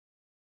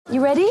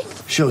You ready?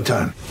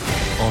 Showtime.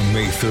 On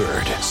May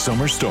 3rd,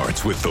 summer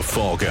starts with The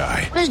Fall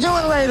Guy. Let's do it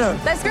later.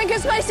 Let's drink a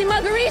spicy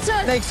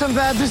margarita. Make some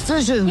bad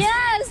decisions.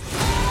 Yes.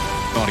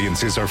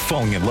 Audiences are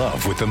falling in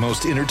love with the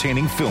most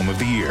entertaining film of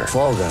the year.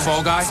 Fall Guy.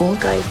 Fall Guy. Fall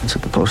Guy. That's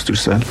what the poster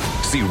said.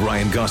 See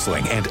Ryan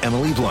Gosling and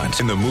Emily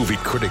Blunt in the movie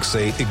critics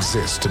say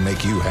exists to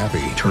make you happy.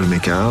 Trying to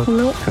make it out?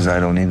 Nope. Because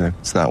I don't either.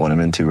 It's not what I'm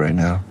into right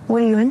now.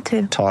 What are you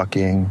into?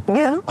 Talking.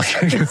 Yeah.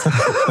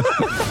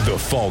 The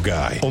Fall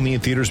Guy. Only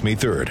in theaters May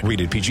 3rd.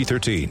 Rated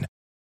PG-13.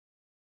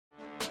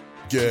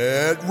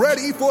 Get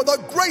ready for the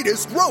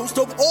greatest roast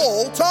of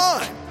all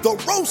time. The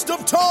Roast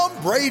of Tom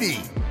Brady.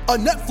 A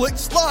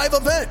Netflix live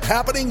event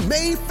happening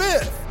May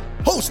 5th.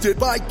 Hosted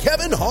by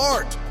Kevin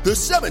Hart. The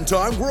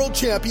 7-time world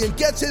champion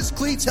gets his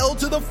cleats held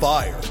to the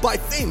fire by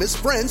famous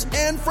friends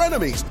and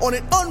frenemies on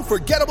an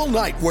unforgettable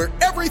night where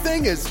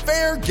everything is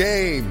fair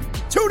game.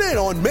 Tune in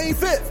on May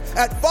 5th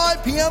at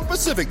 5 p.m.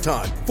 Pacific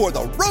time for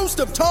the Roast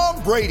of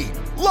Tom Brady.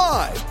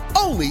 Live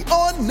only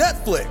on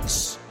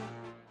Netflix.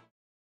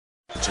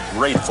 It's a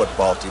great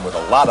football team with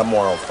a lot of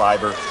moral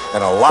fiber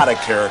and a lot of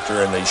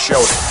character, and they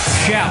showed it.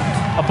 Shout,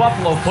 a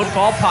Buffalo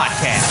football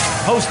podcast,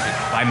 hosted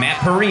by Matt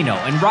Perino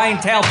and Ryan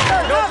Talbot.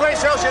 No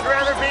place else you'd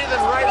rather be than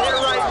right here,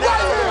 right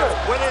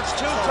now. When it's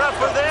too tough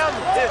for them,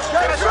 it's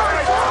just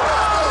right.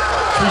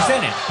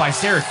 Presented by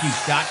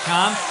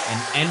Syracuse.com and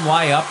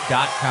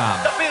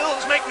NYUp.com. The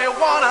Bills make me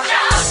wanna.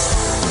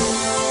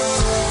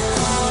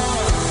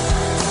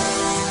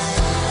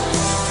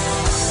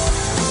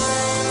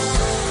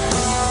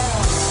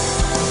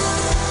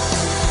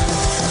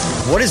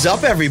 What is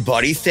up,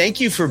 everybody? Thank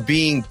you for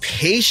being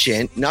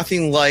patient.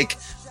 Nothing like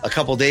a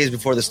couple days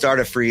before the start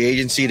of free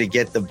agency to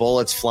get the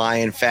bullets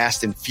flying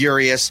fast and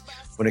furious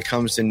when it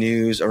comes to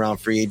news around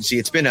free agency.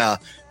 It's been a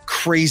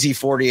crazy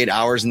 48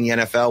 hours in the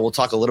NFL. We'll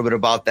talk a little bit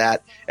about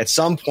that at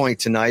some point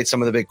tonight.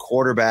 Some of the big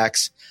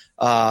quarterbacks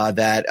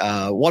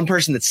one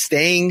person that's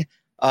staying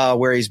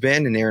where he's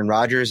been, and Aaron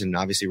Rodgers, and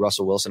obviously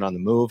Russell Wilson on the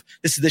move.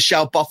 This is the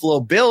Shout Buffalo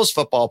Bills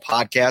football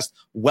podcast.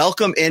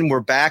 Welcome in. We're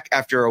back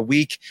after a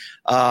week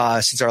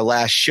since our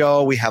last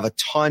show. We have a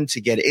ton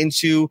to get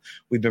into.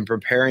 We've been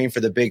preparing for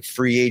the big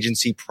free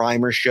agency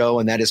primer show,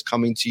 and that is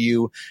coming to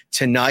you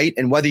tonight.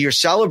 And whether you're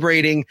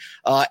celebrating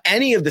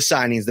any of the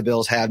signings the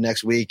Bills have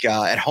next week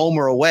at home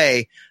or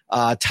away,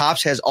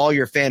 Topps has all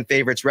your fan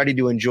favorites ready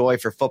to enjoy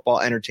for football,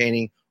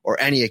 entertaining, or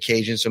any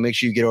occasion. So make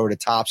sure you get over to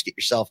Topps, get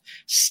yourself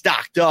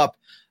stocked up.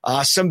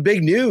 Some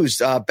big news,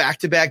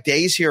 back-to-back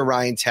days here,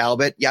 Ryan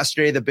Talbot.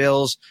 Yesterday, the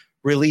Bills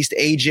released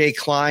A.J.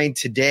 Klein.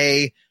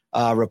 Today,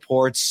 our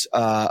report is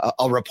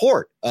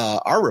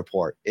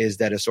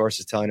that a source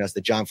is telling us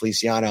that Jon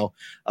Feliciano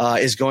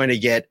is going to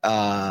get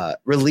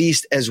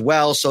released as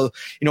well. So,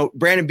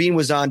 Brandon Beane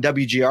was on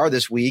WGR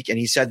this week, and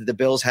he said that the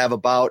Bills have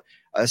about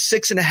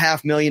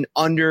 $6.5 million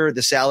under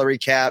the salary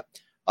cap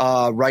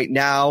right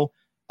now.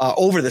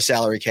 Over the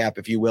salary cap,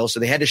 if you will.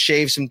 So they had to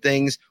shave some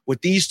things.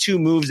 With these two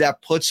moves,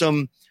 that puts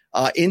them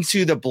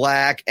into the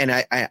black and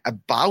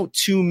about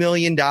 $2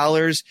 million.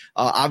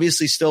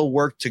 Obviously still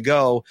work to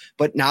go.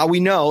 But now we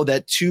know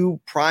that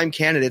two prime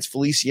candidates,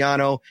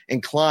 Feliciano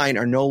and Klein,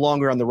 are no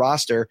longer on the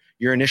roster.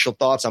 Your initial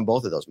thoughts on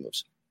both of those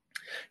moves?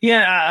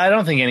 Yeah, I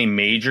don't think any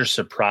major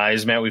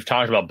surprise, Matt. We've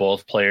talked about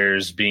both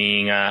players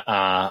being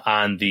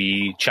on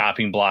the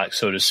chopping block,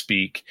 so to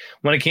speak.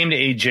 When it came to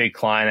A.J.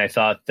 Klein, I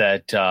thought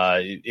that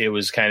it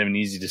was kind of an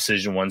easy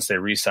decision once they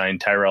re-signed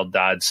Tyrel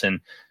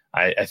Dodson.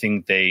 I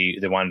think they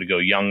wanted to go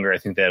younger. I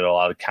think they had a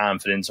lot of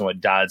confidence in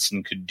what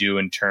Dodson could do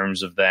in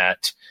terms of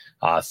that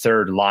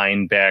third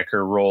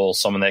linebacker role,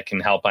 someone that can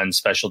help on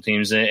special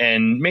teams.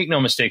 And make no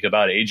mistake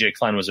about it, A.J.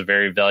 Klein was a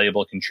very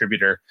valuable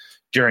contributor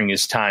during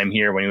his time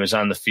here. When he was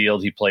on the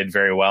field, he played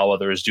very well,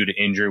 whether it was due to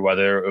injury,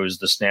 whether it was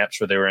the snaps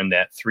where they were in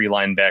that 3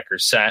 linebacker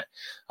set.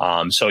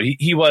 So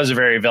he was a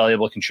very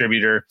valuable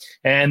contributor.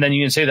 And then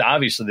you can say that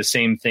obviously the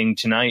same thing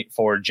tonight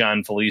for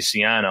Jon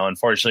Feliciano.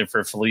 Unfortunately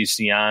for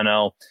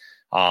Feliciano,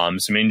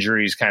 some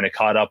injuries kind of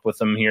caught up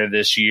with him here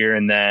this year.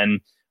 And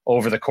then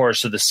over the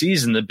course of the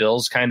season, the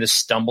Bills kind of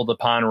stumbled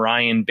upon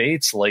Ryan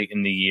Bates late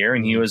in the year,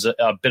 and he was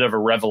a bit of a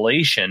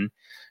revelation.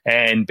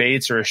 And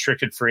Bates, a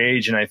restricted free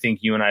agent, I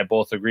think you and I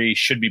both agree,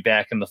 should be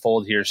back in the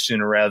fold here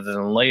sooner rather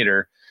than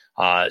later.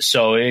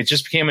 So it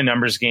just became a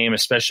numbers game,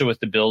 especially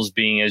with the Bills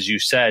being, as you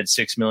said,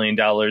 $6 million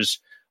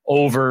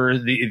over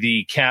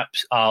the cap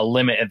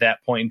limit at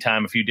that point in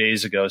time a few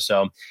days ago.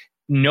 So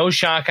no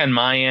shock on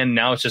my end.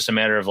 Now it's just a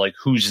matter of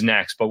who's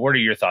next. But what are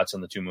your thoughts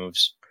on the two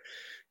moves?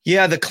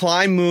 Yeah, the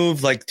Klein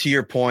move, to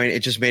your point,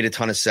 it just made a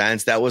ton of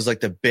sense. That was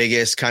the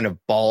biggest kind of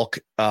bulk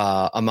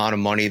amount of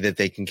money that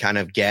they can kind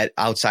of get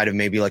outside of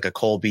maybe a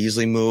Cole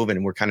Beasley move.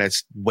 And we're kind of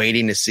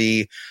waiting to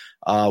see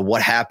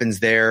what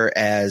happens there,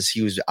 as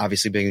he was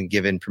obviously being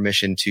given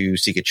permission to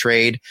seek a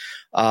trade.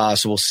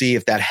 So we'll see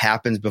if that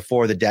happens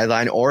before the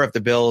deadline, or if the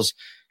Bills,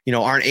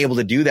 aren't able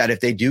to do that, if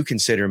they do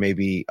consider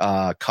maybe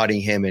cutting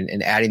him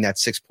and adding that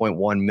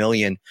 $6.1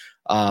 million.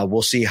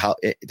 We'll see how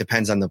it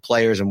depends on the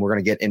players, and we're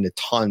going to get into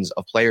tons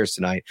of players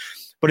tonight.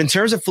 But in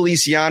terms of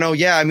Feliciano,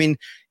 yeah,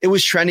 it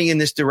was trending in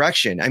this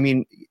direction.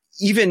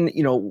 even,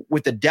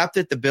 with the depth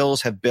that the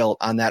Bills have built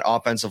on that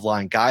offensive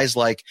line, guys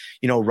like,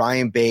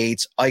 Ryan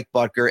Bates, Ike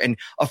Butker, and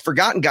a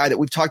forgotten guy that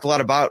we've talked a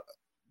lot about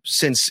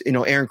since,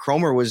 Aaron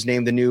Kromer was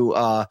named the new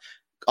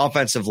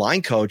offensive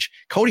line coach,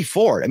 Cody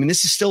Ford. I mean,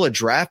 this is still a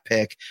draft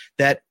pick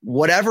that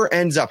whatever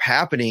ends up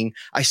happening,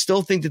 I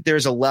still think that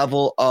there's a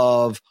level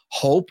of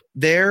hope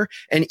there.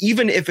 And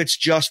even if it's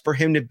just for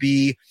him to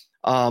be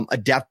a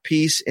depth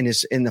piece in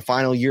the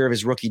final year of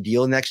his rookie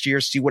deal next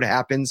year, see what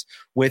happens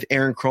with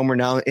Aaron Kromer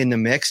now in the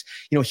mix.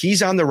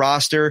 He's on the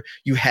roster.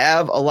 You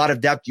have a lot of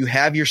depth. You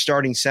have your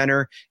starting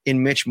center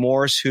in Mitch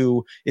Morse,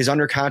 who is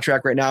under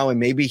contract right now, and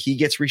maybe he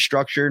gets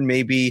restructured.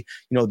 Maybe,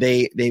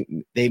 they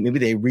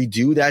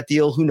redo that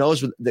deal. Who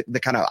knows the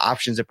kind of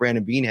options that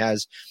Brandon Beane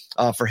has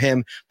for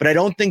him. But I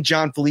don't think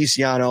John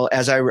Feliciano,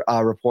 as I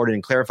reported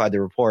and clarified the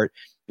report,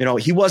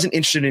 he wasn't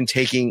interested in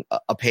taking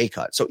a pay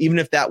cut. So even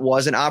if that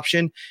was an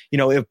option,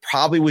 it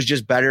probably was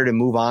just better to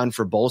move on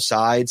for both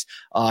sides.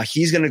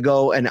 He's going to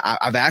go, and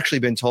I've actually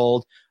been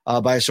told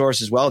by a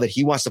source as well that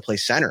he wants to play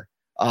center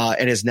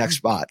in his next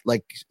spot.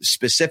 Like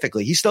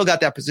specifically, he's still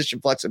got that position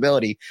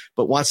flexibility,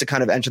 but wants to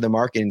kind of enter the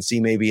market and see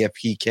maybe if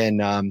he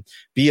can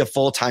be a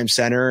full-time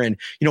center. And,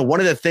 one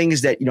of the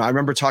things that, I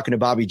remember talking to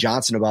Bobby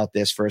Johnson about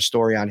this for a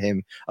story on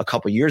him a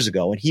couple years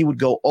ago, and he would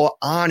go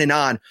on and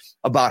on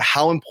about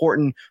how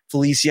important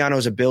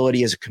Feliciano's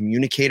ability as a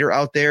communicator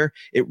out there.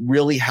 It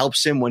really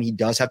helps him when he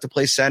does have to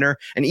play center.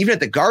 And even at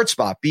the guard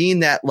spot, being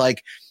that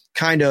like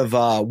kind of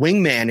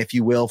wingman, if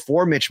you will,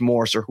 for Mitch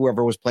Morse or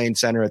whoever was playing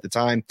center at the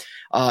time.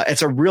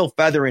 It's a real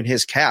feather in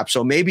his cap.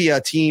 So maybe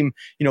a team,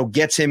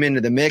 gets him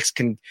into the mix,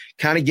 can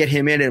kind of get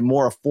him in at a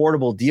more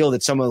affordable deal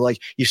that some of like,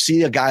 you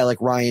see a guy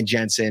like Ryan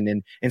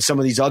Jensen and some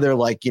of these other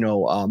like,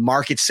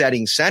 market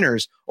setting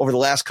centers over the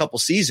last couple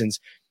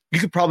seasons. You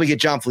could probably get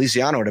John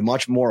Feliciano at a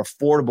much more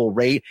affordable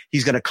rate.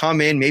 He's going to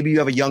come in. Maybe you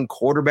have a young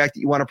quarterback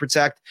that you want to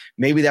protect.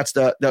 Maybe that's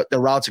the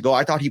route to go.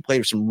 I thought he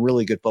played some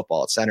really good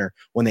football at center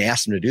when they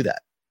asked him to do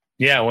that.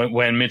 Yeah,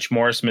 when Mitch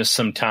Morse missed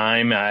some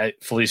time,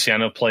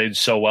 Feliciano played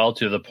so well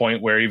to the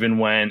point where even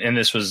when, and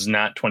this was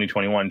not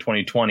 2021,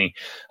 2020,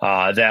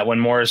 that when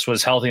Morris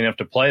was healthy enough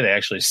to play, they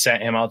actually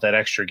sat him out that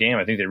extra game.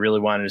 I think they really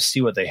wanted to see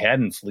what they had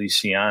in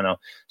Feliciano.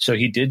 So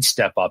he did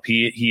step up.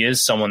 He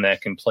is someone that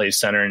can play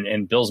center.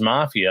 And Bills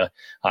Mafia,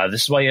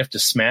 this is why you have to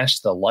smash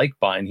the like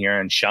button here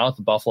and shout out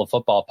the Buffalo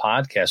Football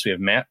Podcast. We have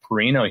Matt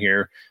Perino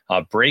here,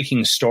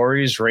 breaking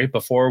stories right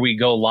before we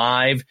go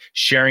live,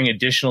 sharing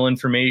additional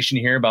information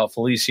here about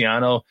Feliciano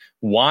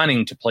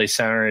wanting to play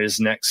center at his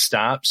next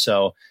stop.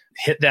 So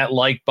hit that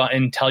like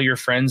button, tell your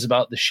friends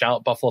about the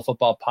Shout Buffalo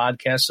Football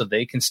Podcast so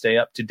they can stay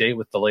up to date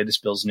with the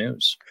latest Bills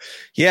news.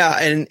 Yeah.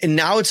 And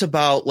now it's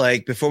about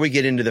like, before we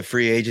get into the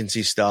free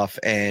agency stuff,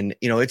 and,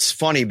 it's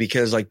funny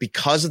because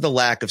of the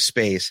lack of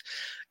space,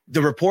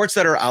 the reports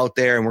that are out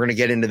there, and we're going to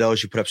get into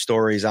those, you put up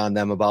stories on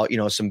them about,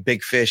 some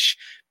big fish,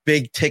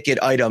 big ticket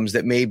items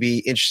that may be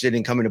interested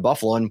in coming to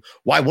Buffalo. And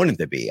why wouldn't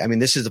they be? I mean,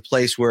 this is a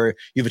place where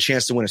you have a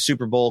chance to win a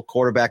Super Bowl,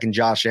 quarterback in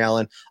Josh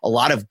Allen, a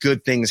lot of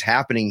good things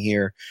happening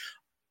here.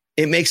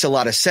 It makes a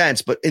lot of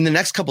sense, but in the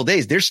next couple of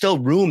days, there's still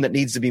room that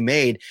needs to be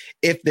made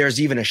if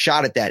there's even a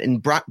shot at that. And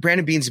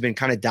Brandon Beane's been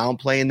kind of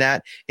downplaying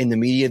that in the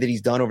media that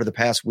he's done over the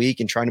past week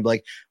and trying to be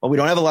like, well, we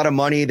don't have a lot of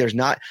money.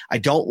 I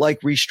don't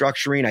like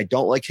restructuring. I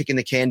don't like kicking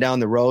the can down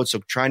the road. So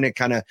trying to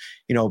kind of,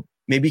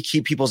 maybe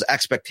keep people's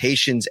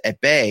expectations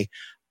at bay.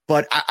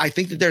 But I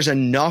think that there's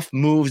enough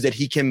moves that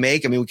he can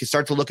make. I mean, we can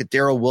start to look at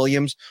Darrell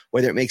Williams,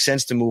 whether it makes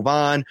sense to move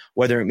on,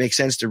 whether it makes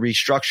sense to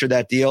restructure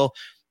that deal.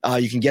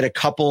 You can get a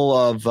couple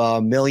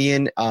of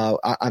million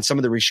on some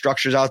of the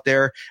restructures out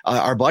there.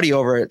 Our buddy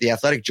over at The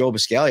Athletic, Joe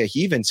Biscaglia,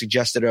 he even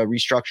suggested a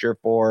restructure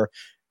for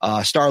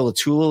Star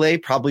Lotulelei,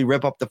 probably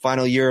rip up the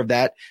final year of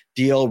that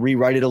deal,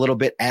 rewrite it a little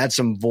bit, add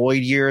some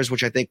void years,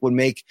 which I think would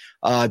make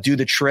do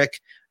the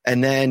trick.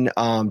 And then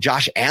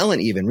Josh Allen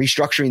even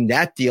restructuring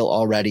that deal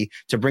already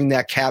to bring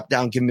that cap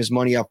down, give him his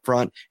money up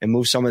front and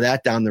move some of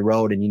that down the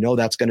road. And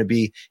that's going to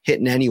be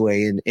hitting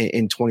anyway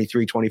in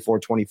 23, 24,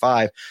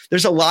 25.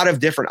 There's a lot of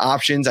different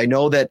options. I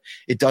know that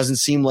it doesn't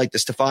seem like the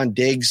Stephon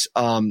Diggs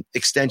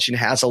extension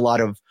has a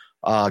lot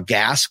of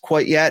gas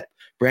quite yet.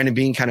 Brandon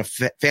Beane kind of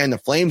fanned the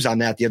flames on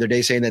that the other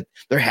day, saying that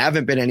there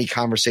haven't been any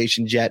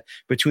conversations yet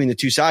between the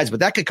two sides, but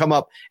that could come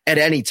up at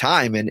any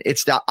time. And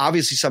it's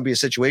obviously a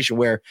situation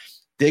where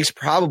Diggs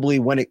probably,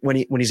 when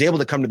he's able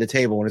to come to the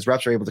table, when his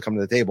reps are able to come to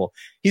the table,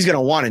 he's going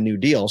to want a new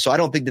deal. So I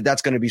don't think that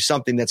that's going to be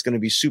something that's going to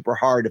be super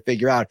hard to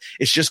figure out.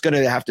 It's just going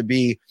to have to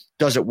be,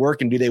 does it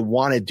work and do they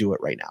want to do it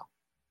right now?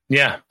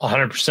 Yeah,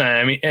 100%.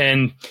 I mean,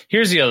 and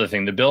here's the other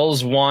thing: the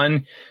Bills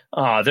won.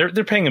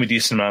 They're paying him a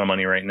decent amount of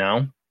money right now.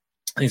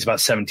 I think it's about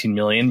 $17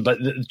 million. But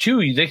the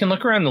two, they can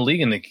look around the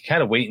league and they can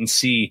kind of wait and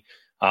see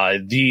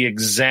the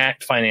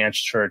exact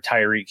financials for a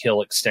Tyreek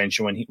Hill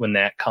extension when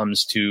that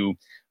comes to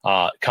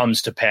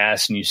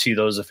pass, and you see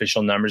those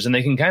official numbers, and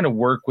they can kind of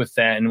work with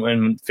that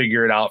and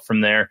figure it out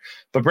from there.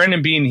 But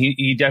Brandon Beane,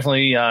 he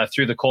definitely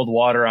threw the cold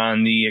water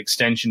on the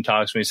extension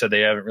talks when he said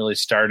they haven't really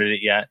started it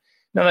yet.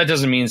 Now, that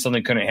doesn't mean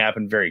something couldn't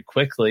happen very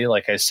quickly.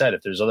 Like I said,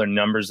 if there's other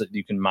numbers that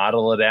you can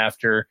model it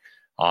after,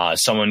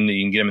 someone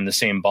you can get them in the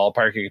same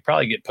ballpark, it could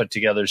probably get put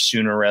together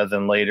sooner rather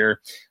than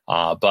later.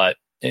 But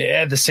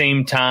at the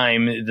same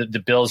time,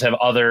 the Bills have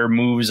other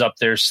moves up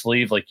their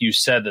sleeve, like you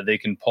said, that they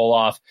can pull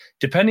off,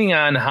 depending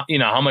on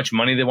how much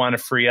money they want to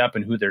free up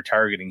and who they're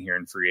targeting here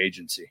in free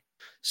agency.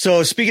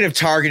 So speaking of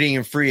targeting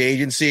and free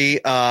agency,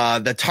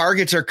 the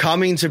targets are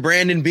coming to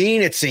Brandon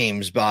Beane, it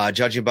seems,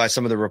 judging by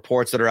some of the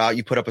reports that are out.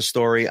 You put up a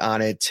story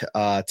on it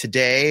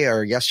today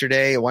or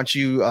yesterday. Why don't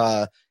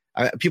you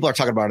people are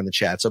talking about it in the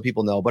chat, so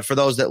people know. But for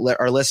those that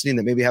are listening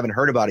that maybe haven't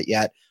heard about it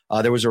yet,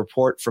 there was a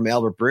report from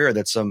Albert Breer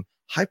that some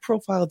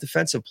high-profile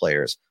defensive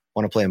players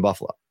want to play in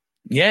Buffalo.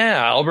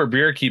 Yeah, Albert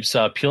Breer keeps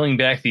peeling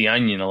back the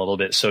onion a little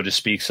bit, so to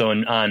speak. So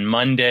on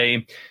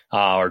Monday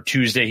or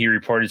Tuesday, he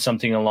reported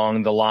something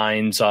along the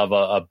lines of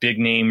a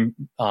big-name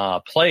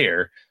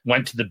player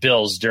went to the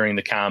Bills during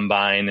the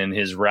Combine, and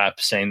his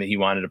rep saying that he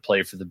wanted to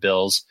play for the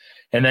Bills.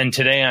 And then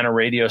today on a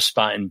radio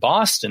spot in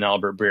Boston,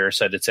 Albert Breer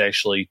said it's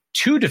actually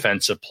two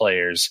defensive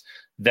players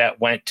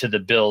that went to the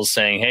Bills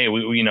saying, hey,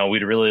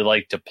 we'd really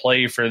like to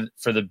play for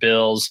the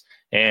Bills.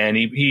 And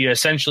he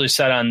essentially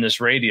said on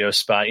this radio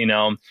spot,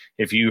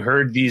 if you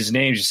heard these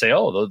names, you say,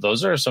 oh,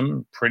 those are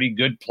some pretty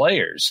good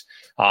players.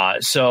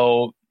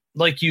 So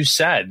like you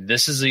said,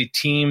 this is a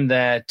team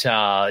that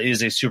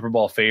is a Super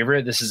Bowl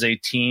favorite. This is a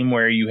team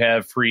where you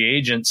have free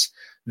agents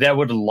that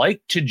would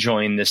like to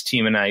join this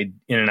team in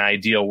an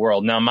ideal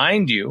world. Now,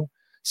 mind you,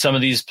 some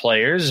of these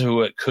players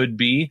who it could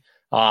be,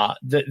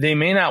 they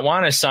may not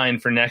want to sign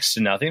for next to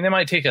nothing. They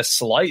might take a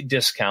slight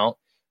discount.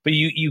 But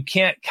you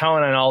can't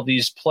count on all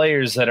these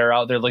players that are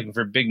out there looking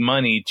for big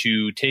money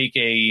to take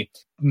a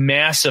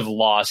massive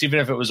loss,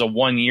 even if it was a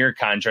 1-year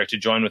contract to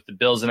join with the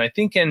Bills. And I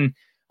think in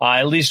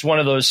at least one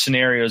of those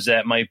scenarios,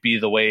 that might be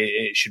the way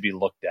it should be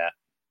looked at.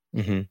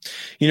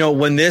 Mm-hmm.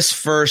 When this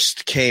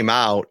first came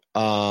out,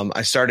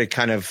 I started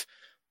kind of,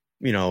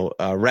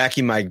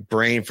 racking my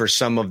brain for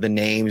some of the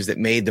names that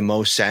made the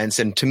most sense.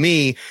 And to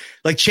me,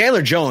 like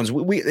Chandler Jones,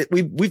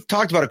 we've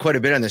talked about it quite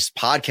a bit on this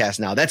podcast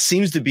now. That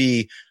seems to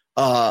be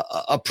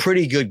a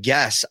pretty good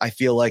guess. I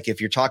feel like if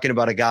you're talking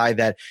about a guy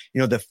that,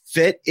 the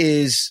fit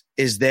is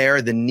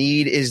there, the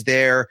need is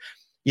there.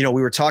 We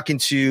were talking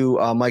to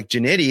Mike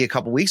Giannitti a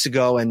couple weeks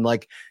ago, and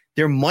like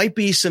there might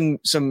be some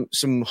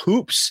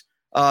hoops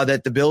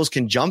that the Bills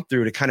can jump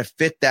through to kind of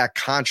fit that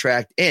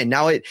contract in.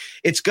 Now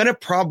it's going to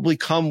probably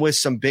come with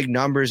some big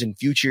numbers in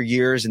future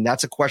years. And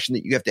that's a question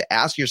that you have to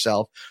ask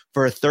yourself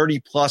for a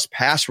 30+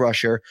 pass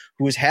rusher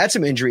who has had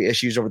some injury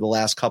issues over the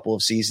last couple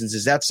of seasons.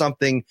 Is that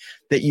something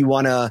that you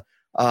want to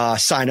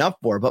sign up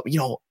for? But,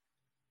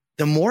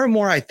 the more and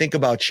more I think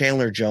about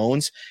Chandler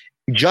Jones,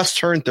 just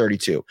turned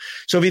 32.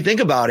 So if you think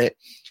about it,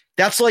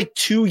 that's like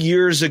 2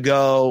 years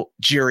ago,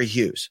 Jerry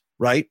Hughes,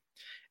 right?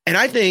 And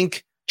I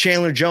think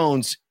Chandler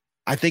Jones,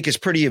 is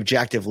pretty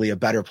objectively a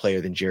better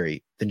player than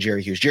Jerry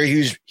Hughes. Jerry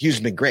Hughes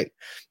has been great.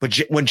 But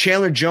when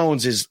Chandler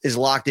Jones is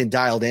locked in,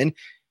 dialed in,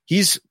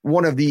 he's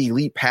one of the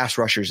elite pass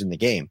rushers in the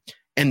game.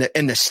 And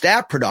the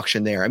stat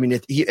production there, I mean,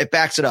 it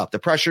backs it up. The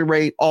pressure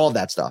rate, all of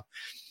that stuff.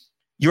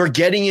 You're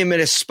getting him at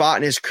a spot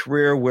in his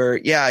career where,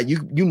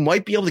 you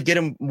might be able to get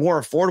him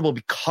more affordable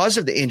because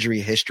of the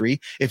injury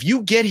history. If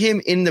you get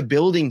him in the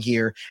building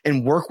here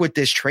and work with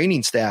this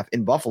training staff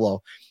in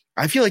Buffalo,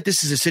 I feel like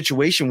this is a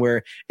situation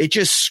where it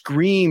just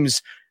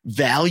screams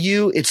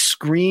value. It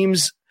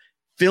screams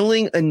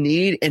filling a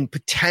need and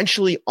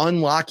potentially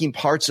unlocking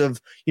parts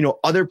of,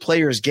 other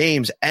players'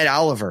 games. Ed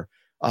Oliver,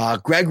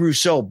 Greg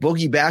Rousseau,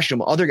 Boogie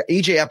Basham,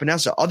 AJ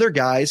Epinesa, other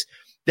guys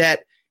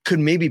that could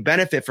maybe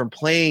benefit from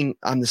playing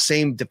on the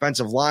same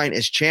defensive line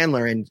as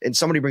Chandler. And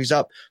somebody brings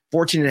up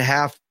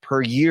 14.5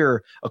 per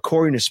year,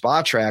 according to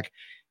Spotrac.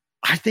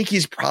 I think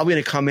he's probably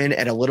going to come in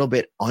at a little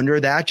bit under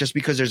that just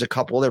because there's a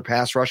couple other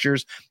pass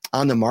rushers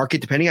on the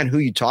market, depending on who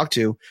you talk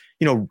to.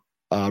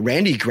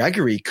 Randy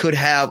Gregory could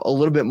have a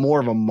little bit more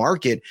of a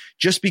market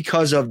just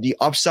because of the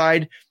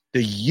upside,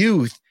 the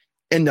youth,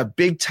 and the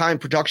big time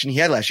production he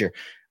had last year.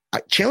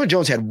 Chandler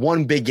Jones had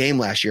one big game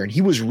last year, and he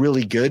was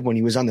really good when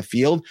he was on the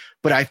field.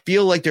 But I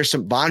feel like there's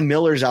some Von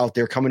Millers out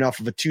there coming off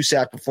of a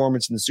 2-sack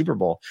performance in the Super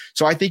Bowl.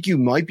 So I think you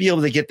might be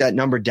able to get that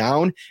number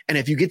down. And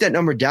if you get that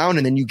number down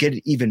and then you get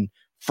it even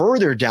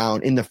further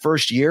down in the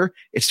first year,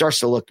 it starts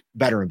to look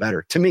better and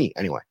better, to me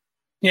anyway.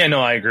 Yeah,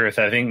 no, I agree with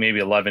that. I think maybe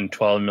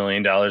 $11-12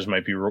 million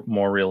might be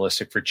more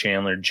realistic for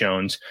Chandler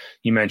Jones.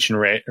 You mentioned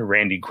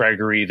Randy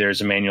Gregory. There's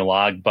Emmanuel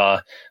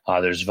Ogbah.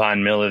 There's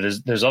Von Miller.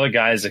 There's other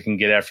guys that can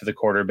get after the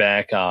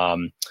quarterback.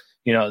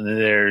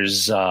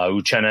 There's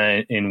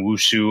Uchenna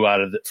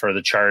Nwosu for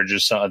the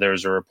Chargers.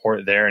 There's a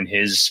report there, and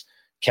his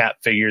cap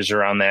figures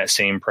around that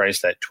same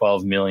price, that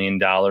 $12 million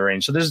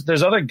range. So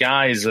there's other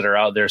guys that are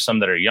out there, some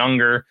that are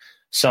younger,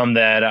 some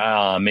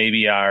that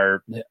maybe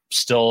are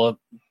still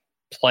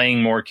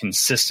playing more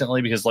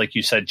consistently, because like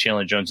you said,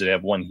 Chandler Jones did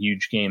have one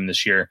huge game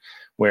this year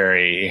where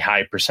a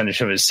high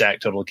percentage of his sack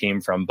total came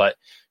from. But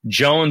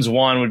Jones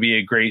one would be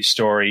a great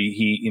story.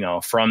 He,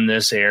 from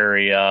this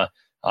area,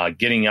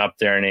 getting up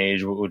there in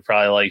age, would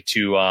probably like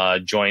to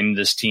join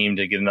this team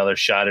to get another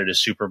shot at a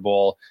Super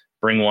Bowl,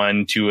 bring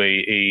one to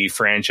a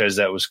franchise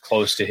that was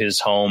close to his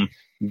home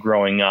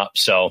growing up.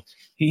 So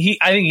I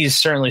think he's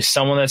certainly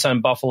someone that's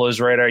on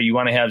Buffalo's radar. You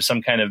want to have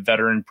some kind of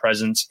veteran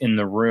presence in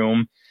the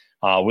room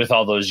with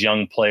all those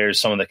young players,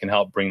 someone that can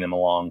help bring them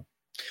along.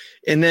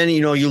 And then,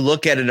 you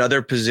look at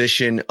another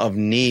position of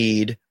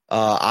need.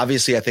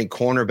 Obviously, I think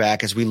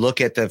cornerback, as we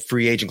look at the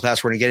free agent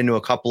class, we're going to get into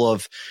a couple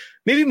of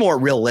maybe more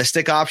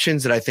realistic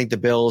options that I think the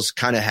Bills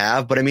kind of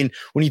have. But I mean,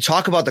 when you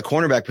talk about the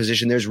cornerback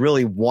position, there's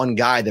really one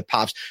guy that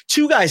pops,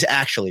 two guys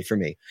actually for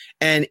me.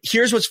 And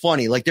here's what's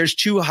funny. Like there's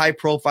two high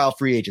profile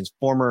free agents,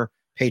 former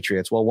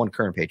Patriots, well, one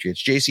current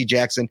Patriots, J.C.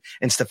 Jackson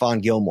and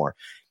Stephon Gilmore.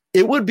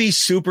 It would be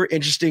super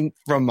interesting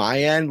from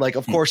my end. Like,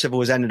 of course, if it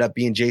was ended up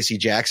being J.C.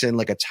 Jackson,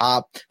 like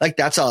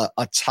that's a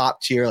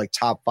top tier, like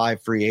top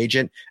 5 free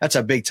agent. That's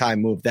a big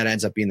time move. That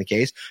ends up being the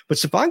case. But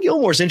Stephon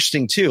Gilmore is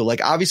interesting too. Like,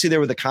 obviously there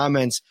were the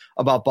comments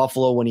about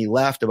Buffalo when he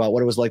left about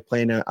what it was like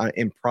playing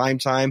in prime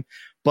time,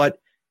 but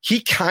he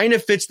kind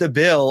of fits the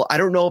bill. I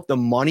don't know if the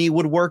money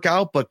would work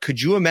out, but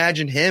could you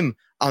imagine him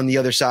on the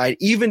other side,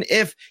 even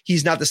if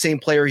he's not the same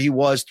player he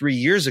was 3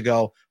 years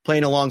ago,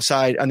 playing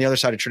alongside on the other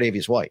side of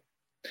Tre'Davious White?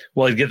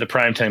 Well, he'd get the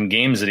primetime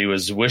games that he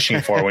was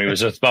wishing for when he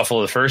was with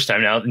Buffalo the first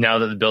time. Now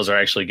that the Bills are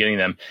actually getting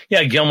them.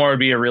 Yeah, Gilmore would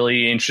be a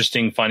really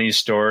interesting, funny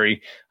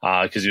story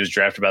because he was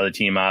drafted by the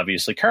team,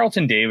 obviously.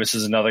 Carlton Davis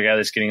is another guy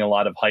that's getting a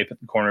lot of hype at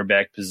the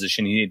cornerback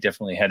position. He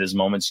definitely had his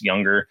moments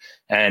younger.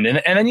 And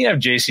then you have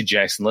J.C.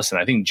 Jackson. Listen,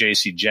 I think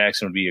J.C.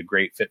 Jackson would be a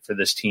great fit for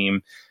this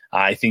team.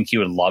 I think he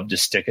would love to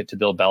stick it to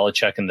Bill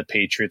Belichick and the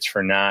Patriots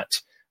for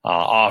not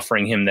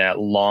offering him that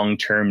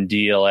long-term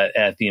deal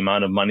at the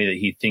amount of money that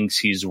he thinks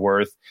he's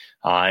worth.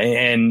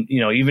 And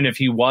even if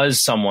he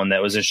was someone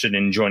that was interested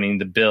in joining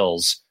the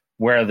Bills,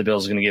 where are the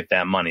Bills going to get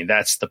that money?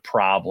 That's the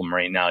problem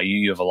right now.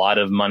 You have a lot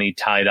of money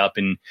tied up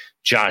in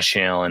Josh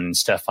Allen and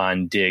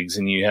Stephon Diggs,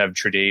 and you have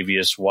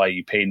Tre'Davious White.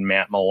 You paid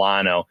Matt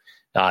Milano,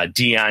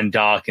 Deion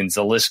Dawkins.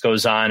 The list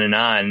goes on and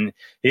on.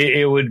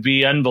 It would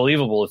be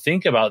unbelievable to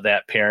think about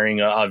that pairing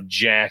of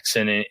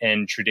Jackson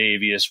and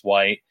Tre'Davious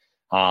White.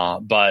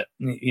 But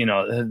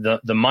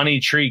the money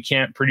tree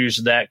can't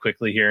produce that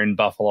quickly here in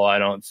Buffalo. I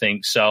don't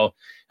think so.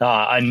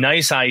 A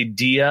nice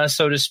idea,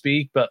 so to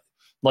speak, but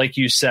like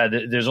you said,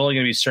 there's only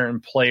going to be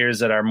certain players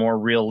that are more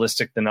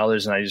realistic than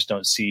others. And I just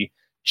don't see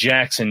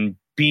Jackson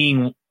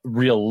being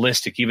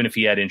realistic, even if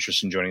he had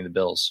interest in joining the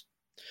Bills.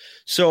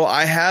 So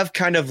I have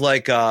kind of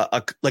like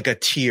a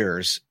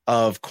tiers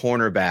of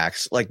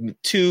cornerbacks, like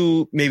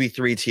 2, maybe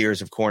 3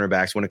 tiers of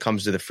cornerbacks when it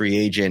comes to the free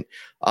agent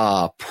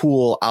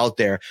pool out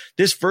there.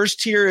 This first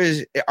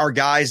tier are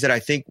guys that I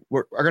think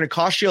are going to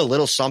cost you a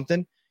little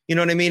something. You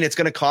know what I mean? It's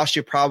going to cost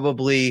you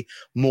probably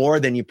more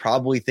than you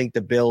probably think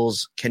the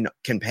Bills can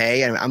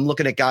pay. And I'm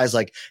looking at guys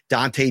like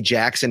Dante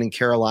Jackson in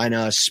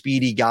Carolina, a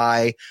speedy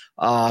guy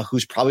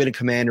who's probably going to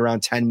command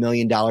around $10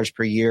 million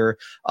per year.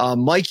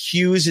 Mike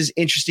Hughes is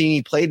interesting.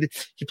 He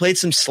played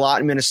some slot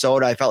in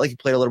Minnesota. I felt like he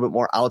played a little bit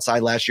more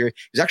outside last year.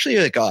 He was actually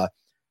like a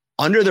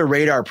under the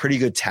radar, pretty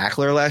good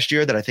tackler last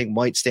year that I think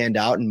might stand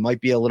out and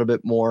might be a little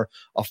bit more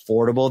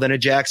affordable than a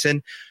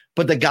Jackson.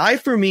 But the guy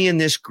for me in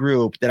this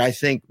group that I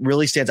think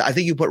really stands out, I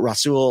think you put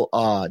Rasul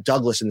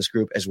Douglas in this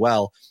group as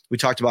well. We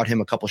talked about him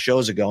a couple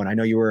shows ago, and I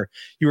know you were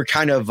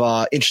kind of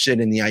interested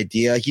in the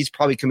idea. He's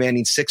probably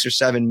commanding $6 or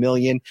 $7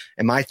 million,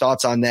 and my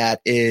thoughts on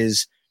that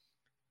is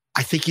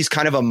I think he's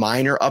kind of a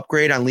minor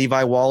upgrade on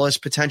Levi Wallace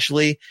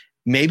potentially,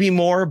 maybe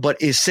more,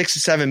 but is $6 to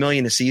 $7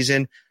 million a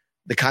season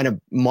the kind of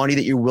money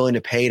that you're willing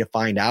to pay to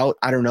find out?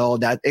 I don't know.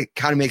 That it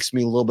kind of makes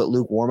me a little bit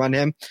lukewarm on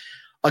him.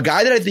 A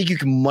guy that I think you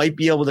might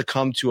be able to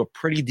come to a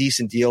pretty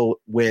decent deal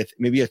with,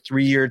 maybe a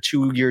 3-year,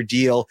 2-year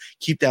deal,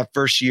 keep that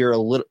first year a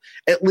little,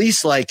 at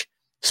least like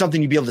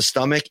something you'd be able to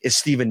stomach, is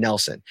Steven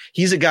Nelson.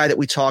 He's a guy that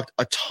we talked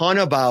a ton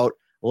about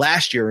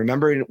last year.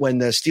 Remember when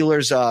the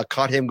Steelers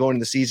caught him going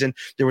into the season?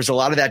 There was a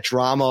lot of that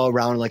drama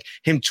around like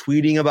him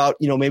tweeting about,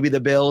 maybe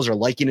the Bills or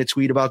liking to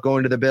tweet about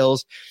going to the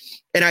Bills.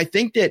 And I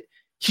think that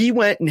he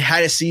went and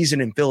had a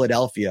season in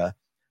Philadelphia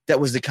that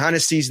was the kind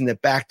of season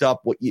that backed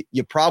up what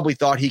you probably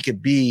thought he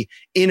could be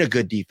in a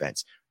good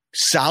defense.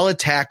 Solid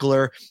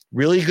tackler,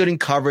 really good in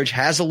coverage,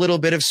 has a little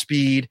bit of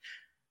speed.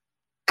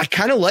 I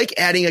kind of like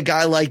adding a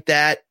guy like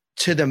that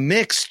to the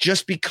mix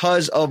just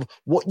because of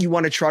what you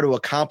want to try to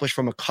accomplish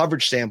from a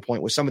coverage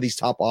standpoint with some of these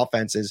top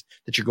offenses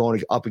that you're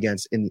going up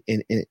against in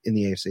the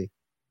AFC.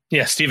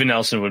 Yeah, Steven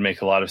Nelson would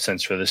make a lot of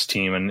sense for this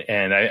team.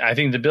 And I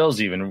think the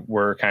Bills even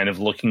were kind of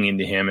looking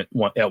into him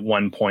at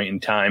one point in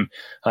time.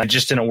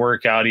 Just didn't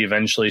work out. He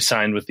eventually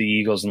signed with the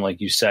Eagles. And like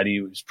you said, he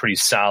was pretty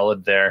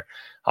solid there.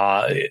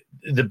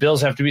 The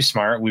Bills have to be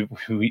smart. We're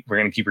going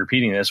to keep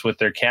repeating this with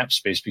their cap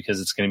space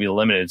because it's going to be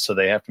limited. So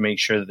they have to make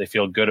sure that they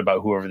feel good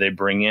about whoever they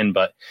bring in.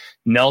 But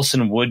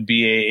Nelson would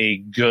be a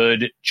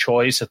good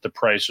choice if the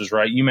price was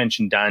right. You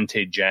mentioned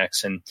Dante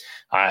Jackson.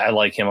 I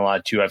like him a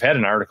lot too. I've had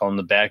an article on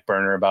the back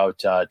burner about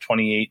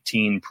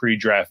 2018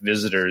 pre-draft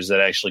visitors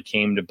that actually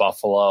came to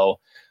Buffalo.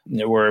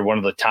 They were one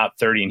of the top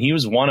 30, and he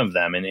was one of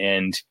them.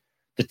 And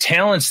The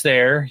talent's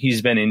there.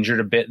 He's been injured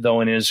a bit,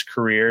 though, in his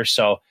career.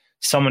 So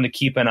someone to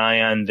keep an eye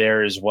on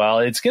there as well.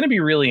 It's going to be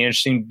really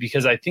interesting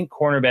because I think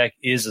cornerback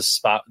is a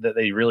spot that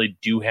they really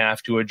do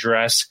have to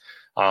address.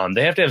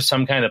 They have to have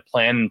some kind of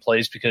plan in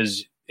place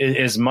because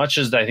as much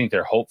as I think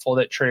they're hopeful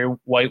that Trey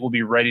White will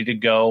be ready to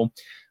go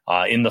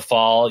in the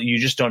fall, you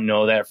just don't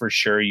know that for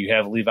sure. You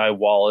have Levi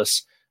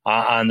Wallace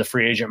on the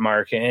free agent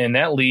market, and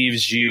that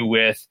leaves you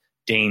with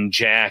Dane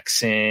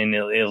Jackson.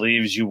 It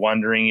leaves you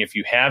wondering if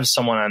you have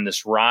someone on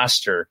this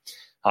roster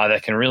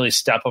that can really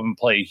step up and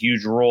play a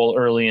huge role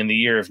early in the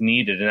year if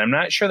needed. And I'm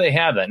not sure they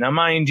have that. Now,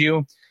 mind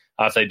you,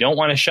 if they don't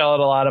want to shell out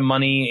a lot of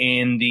money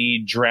in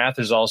the draft,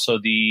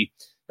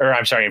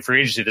 in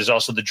free agency, there's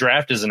also the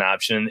draft as an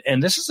option.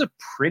 And this is a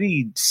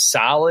pretty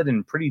solid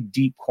and pretty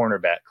deep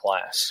cornerback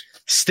class.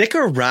 Stick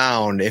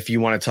around if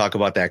you want to talk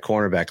about that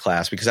cornerback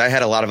class, because I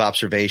had a lot of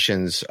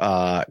observations,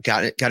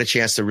 got a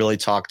chance to really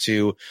talk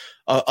to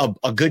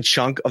a good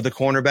chunk of the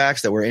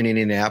cornerbacks that were in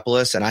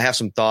Indianapolis. And I have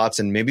some thoughts,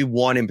 and maybe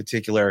one in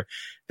particular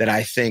that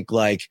I think,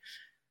 like,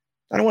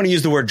 I don't want to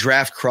use the word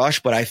draft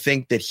crush, but I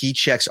think that he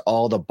checks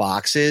all the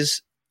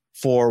boxes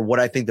for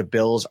what I think the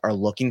Bills are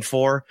looking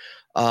for.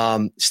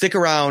 Stick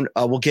around.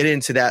 We'll get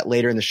into that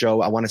later in the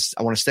show. I want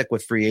to stick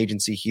with free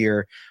agency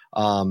here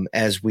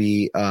as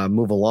we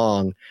move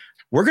along.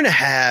 We're going to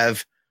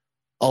have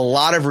a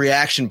lot of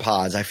reaction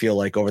pods, I feel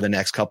like, over the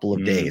next couple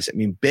of days. I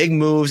mean, big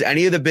moves,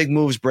 any of the big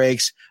moves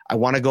breaks, I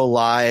want to go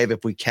live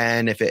if we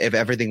can, if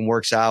everything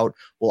works out.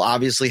 We'll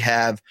obviously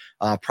have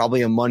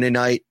probably a Monday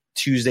night,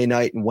 Tuesday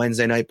night, and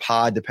Wednesday night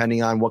pod,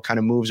 depending on what kind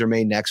of moves are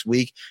made next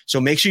week. So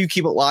make sure you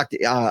keep it locked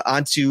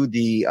onto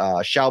the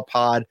Shout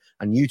Pod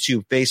on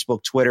YouTube,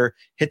 Facebook, Twitter.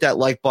 Hit that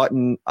like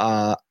button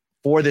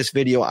for this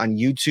video on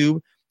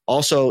YouTube.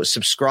 Also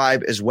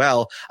subscribe as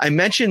well. I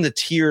mentioned the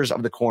tiers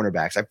of the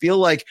cornerbacks. I feel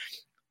like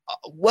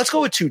let's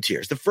go with two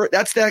tiers. The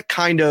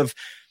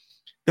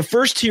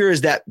first tier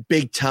is that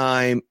big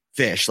time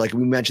fish. Like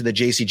we mentioned, the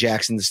JC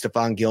Jackson, the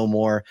Stephon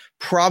Gilmore,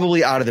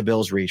 probably out of the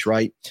Bills' reach,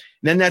 right?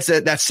 And then that's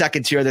that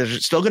second tier.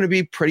 That's still going to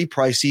be pretty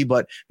pricey,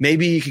 but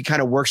maybe you can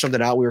kind of work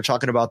something out. We were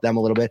talking about them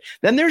a little bit.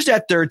 Then there's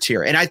that third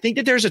tier. And I think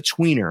that there's a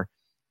tweener.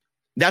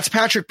 That's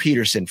Patrick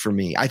Peterson for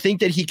me. I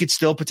think that he could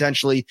still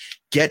potentially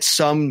get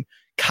some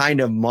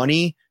kind of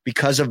money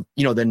because of,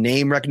 the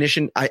name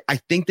recognition. I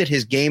think that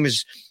his game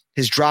has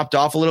dropped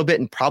off a little bit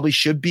and probably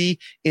should be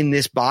in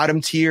this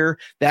bottom tier,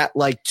 that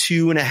like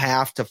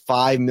 $2.5 to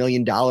 $5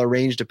 million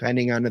range,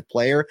 depending on the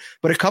player.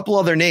 But a couple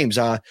other names.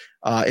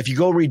 If you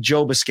go read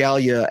Joe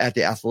Buscaglia at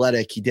The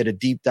Athletic, he did a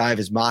deep dive,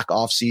 his mock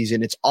off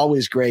season. It's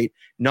always great.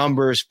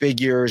 Numbers,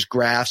 figures,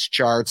 graphs,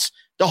 charts,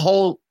 the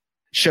whole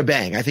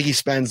shebang. I think he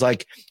spends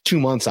like 2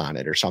 months on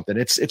it or something.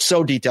 It's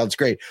so detailed. It's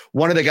great.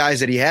 One of the guys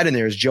that he had in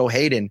there is Joe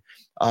Hayden,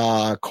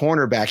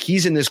 cornerback.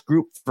 He's in this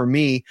group for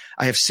me.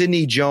 I have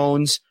Sidney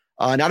Jones,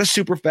 not a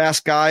super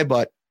fast guy,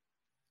 but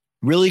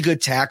really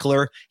good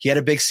tackler. He had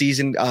a big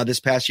season this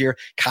past year.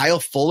 Kyle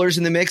Fuller's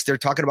in the mix. They're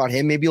talking about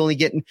him maybe only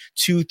getting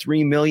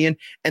 $2-3 million.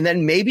 And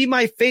then maybe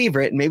my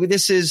favorite, maybe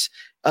this is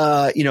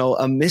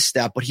a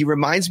misstep, but he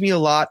reminds me a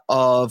lot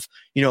of,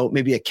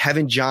 maybe a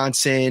Kevin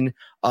Johnson,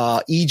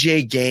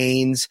 EJ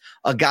Gaines,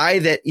 a guy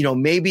that,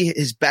 maybe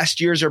his best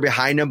years are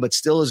behind him, but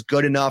still is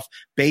good enough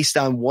based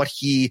on what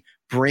he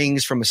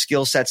brings from a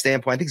skill set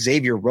standpoint. I think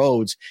Xavier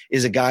Rhodes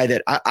is a guy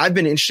that I've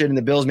been interested in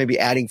the Bills maybe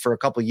adding for a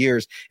couple of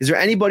years. Is there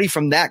anybody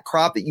from that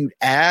crop that you'd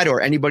add,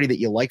 or anybody that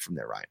you like from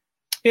there, Ryan?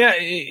 Yeah,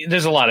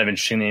 there's a lot of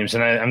interesting names,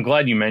 and I'm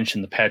glad you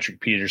mentioned the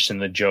Patrick Peterson,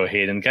 the Joe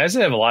Hayden, guys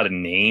that have a lot of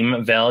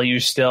name value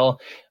still,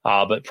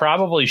 but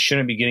probably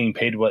shouldn't be getting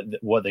paid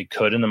what they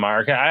could in the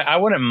market. I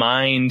wouldn't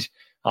mind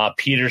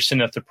Peterson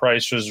if the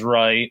price was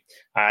right.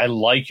 I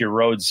like your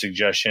Rhodes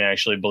suggestion,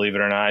 actually, believe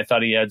it or not. I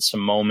thought he had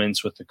some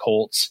moments with the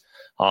Colts.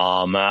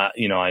 I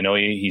know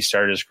he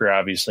started his career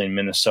obviously in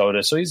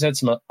Minnesota, so he's had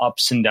some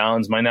ups and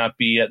downs. Might not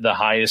be at the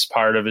highest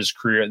part of his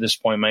career at this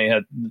point. Might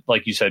have,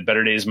 like you said,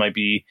 better days might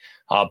be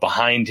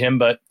behind him.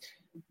 But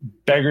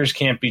beggars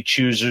can't be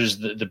choosers.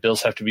 The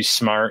Bills have to be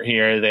smart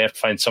here. They have to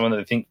find someone that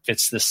they think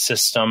fits the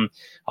system,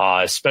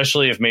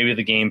 especially if maybe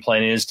the game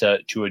plan is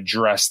to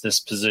address this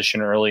position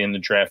early in the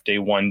draft, day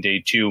 1,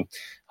 day 2.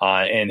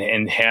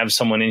 And have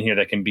someone in here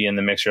that can be in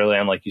the mix early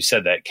on, like you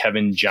said, that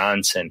Kevin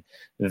Johnson,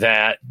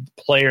 that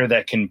player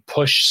that can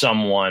push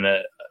someone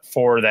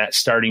for that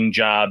starting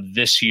job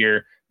this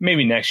year,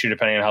 maybe next year,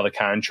 depending on how the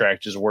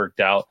contract is worked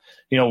out.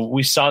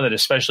 We saw that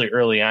especially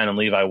early on in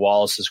Levi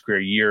Wallace's career,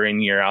 year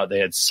in, year out, they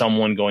had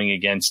someone going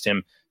against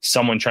him,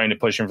 someone trying to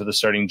push him for the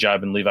starting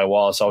job, and Levi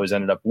Wallace always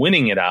ended up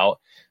winning it out.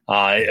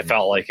 It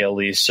felt like, at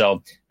least.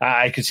 So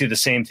I could see the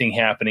same thing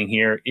happening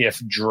here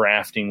if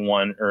drafting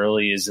one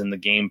early is in the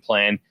game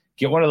plan.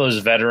 Get one of those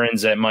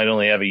veterans that might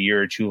only have a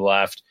year or two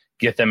left,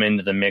 get them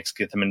into the mix,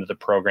 get them into the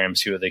program,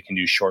 see what they can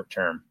do short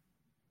term.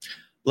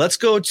 Let's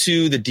go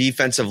to the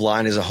defensive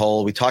line as a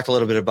whole. We talked a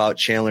little bit about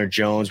Chandler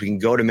Jones. We can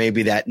go to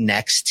maybe that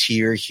next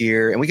tier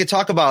here, and we can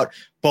talk about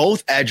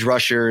both edge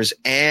rushers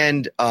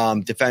and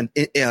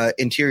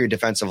interior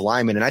defensive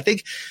linemen. And I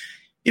think,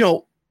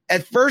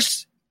 at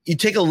first you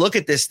take a look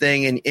at this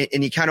thing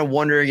and you kind of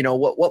wonder,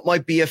 what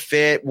might be a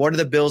fit? What are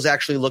the Bills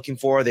actually looking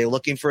for? Are they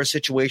looking for a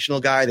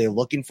situational guy? Are they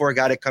looking for a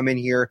guy to come in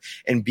here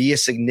and be a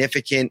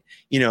significant,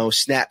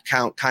 snap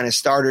count kind of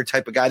starter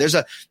type of guy?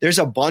 There's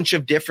a bunch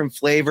of different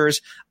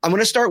flavors. I'm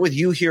going to start with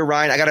you here,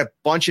 Ryan. I got a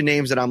bunch of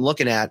names that I'm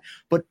looking at,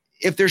 but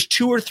if there's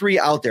 2 or 3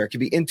 out there, it could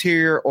be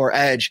interior or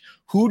edge.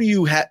 Who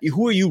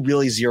are you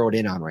really zeroed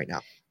in on right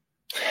now?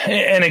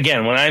 And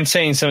again, when I'm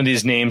saying some of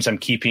these names, I'm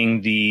keeping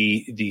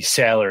the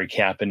salary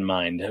cap in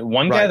mind.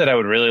 One guy that I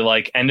would really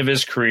like, end of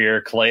his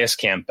career, Calais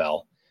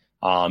Campbell.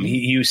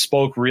 He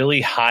spoke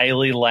really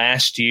highly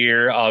last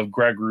year of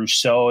Greg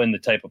Rousseau and the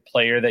type of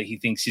player that he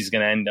thinks he's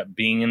going to end up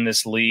being in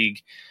this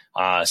league.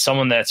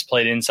 Someone that's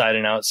played inside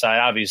and outside,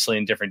 obviously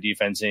in different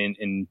defense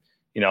in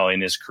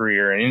his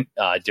career and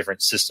in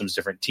different systems,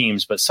 different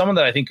teams, but someone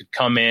that I think could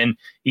come in,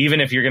 even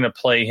if you're going to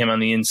play him on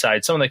the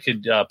inside, someone that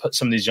could put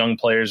some of these young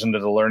players into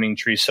the learning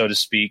tree, so to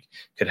speak,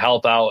 could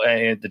help out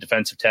at the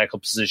defensive tackle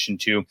position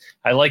too.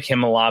 I like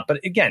him a lot,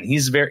 but again, he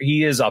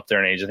is up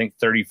there in age. I think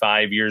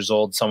 35 years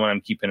old, someone I'm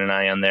keeping an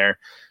eye on there.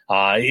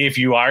 If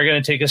you are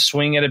going to take a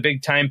swing at a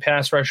big time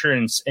pass rusher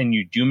and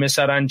you do miss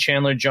out on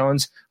Chandler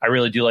Jones, I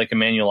really do like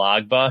Emmanuel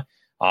Ogbah.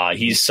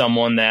 He's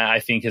someone that I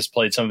think has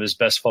played some of his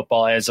best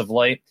football as of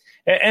late.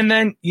 And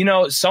then,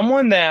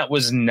 someone that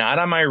was not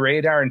on my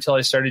radar until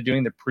I started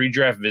doing the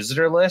pre-draft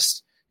visitor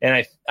list,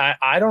 and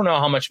I don't know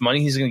how much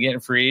money he's going to get in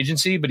free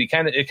agency, but it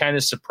kind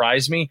of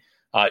surprised me.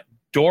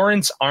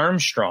 Dorrance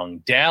Armstrong,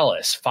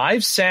 Dallas,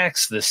 5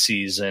 sacks this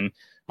season,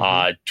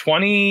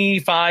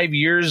 25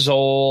 years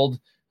old,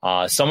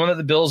 someone that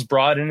the Bills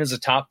brought in as a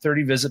top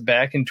 30 visit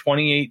back in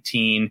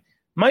 2018.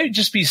 Might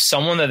just be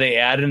someone that they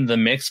add into the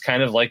mix,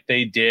 kind of like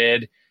they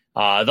did.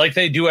 Like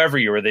they do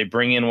every year, where they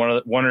bring in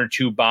one or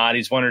two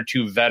bodies, 1 or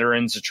 2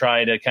 veterans to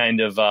try to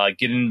kind of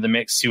get into the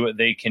mix, see what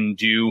they can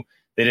do.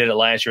 They did it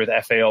last year with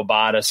F.A.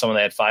 Obata, someone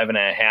that had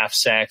 5.5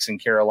 sacks in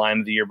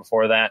Carolina the year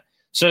before that.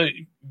 So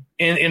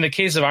in the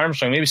case of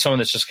Armstrong, maybe someone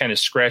that's just kind of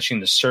scratching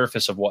the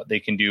surface of what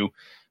they can do.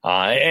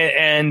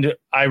 And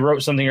I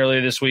wrote something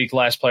earlier this week,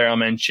 last player I'll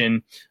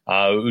mention,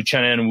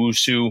 Uchenna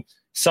Nwosu,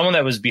 someone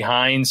that was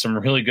behind some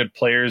really good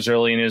players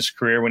early in his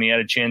career when he had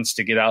a chance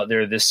to get out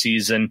there this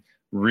season.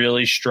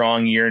 Really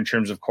strong year in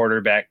terms of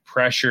quarterback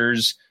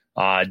pressures,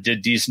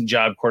 did decent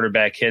job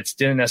quarterback hits,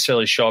 didn't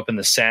necessarily show up in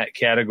the sack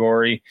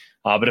category.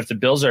 But if the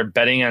Bills are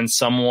betting on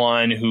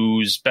someone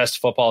whose best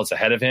football is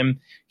ahead of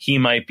him, he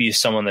might be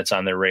someone that's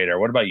on their radar.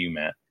 What about you,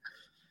 Matt?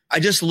 I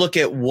just look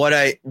at what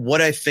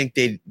I think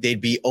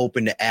they'd be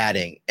open to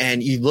adding.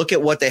 And you look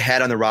at what they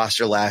had on the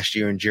roster last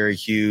year in Jerry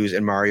Hughes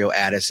and Mario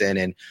Addison.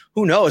 And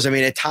who knows? I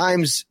mean, at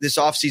times this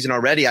offseason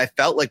already, I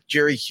felt like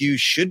Jerry Hughes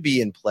should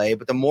be in play.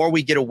 But the more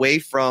we get away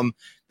from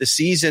the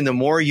season, the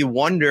more you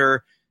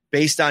wonder,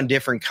 based on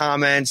different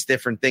comments,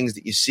 different things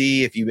that you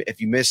see. If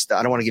you missed,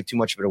 I don't want to give too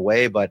much of it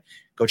away, but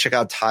go check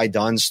out Ty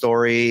Dunn's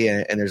story.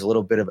 And there's a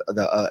little bit of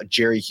the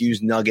Jerry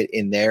Hughes nugget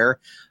in there.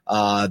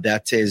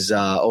 That is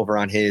over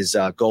on his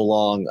Go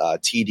Long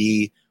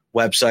TD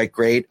website.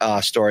 Great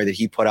story that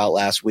he put out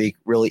last week.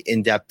 Really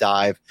in-depth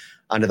dive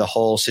onto the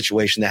whole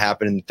situation that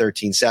happened in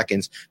 13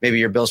 seconds. Maybe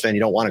you're a Bills fan, you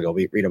don't want to go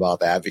read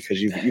about that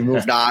because you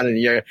moved on and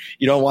you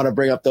don't want to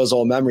bring up those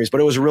old memories. But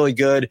it was a really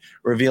good,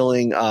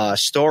 revealing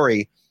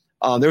story.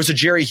 There was a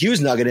Jerry Hughes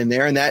nugget in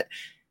there, and that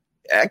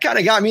kind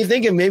of got me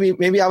thinking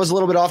maybe I was a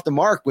little bit off the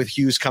mark with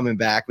Hughes coming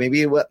back.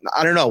 Maybe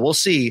I don't know. We'll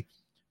see.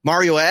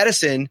 Mario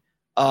Addison,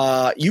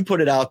 you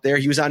put it out there.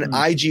 He was on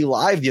IG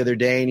Live the other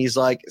day, and he's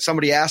like,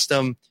 somebody asked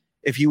him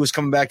if he was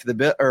coming back to the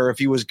Bills or if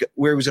he was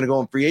where he was going to go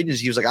in free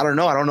agency. He was like, I don't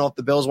know. I don't know if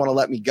the Bills want to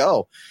let me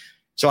go.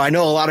 So I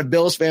know a lot of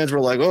Bills fans were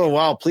like, oh,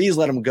 wow, please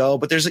let him go.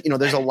 But there's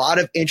a lot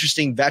of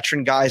interesting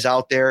veteran guys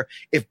out there.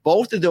 If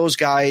both of those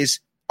guys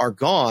are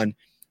gone,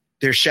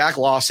 there's Shaq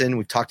Lawson.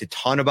 We've talked a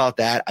ton about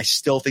that. I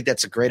still think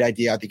that's a great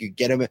idea. I think you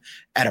get him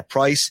at a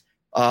price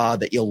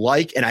that you'll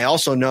like. And I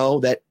also know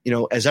that,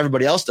 as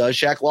everybody else does,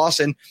 Shaq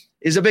Lawson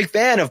is a big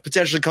fan of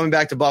potentially coming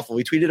back to Buffalo.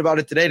 We tweeted about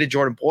it today to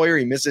Jordan Poyer.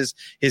 He misses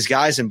his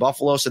guys in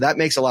Buffalo. So that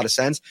makes a lot of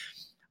sense.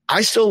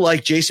 I still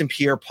like Jason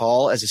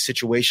Pierre-Paul as a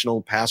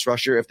situational pass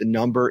rusher. If the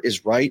number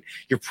is right,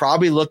 you're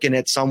probably looking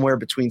at somewhere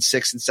between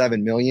 6 and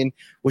 7 million,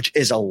 which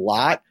is a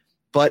lot.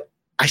 But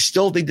I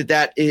still think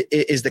that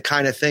is the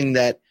kind of thing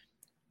that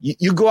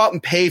you go out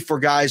and pay for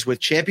guys with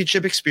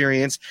championship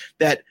experience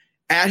that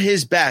at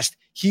his best,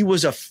 he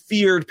was a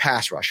feared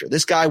pass rusher.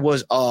 This guy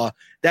was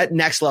that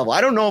next level.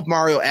 I don't know if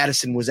Mario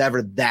Addison was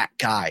ever that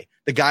guy,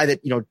 the guy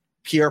that,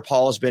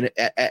 Pierre-Paul has been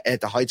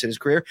at the heights of his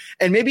career,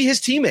 and maybe his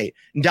teammate,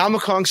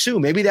 Ndamukong Suh.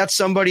 Maybe that's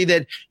somebody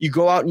that you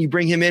go out and you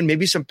bring him in,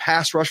 maybe some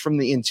pass rush from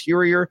the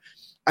interior.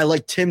 I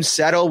like Tim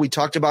Settle. We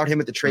talked about him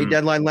at the trade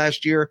deadline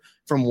last year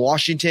from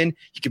Washington.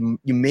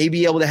 You may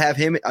be able to have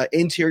him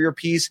interior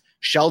piece.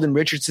 Sheldon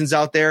Richardson's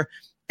out there.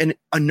 And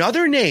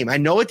another name, I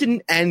know it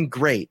didn't end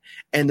great.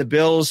 And the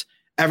Bills,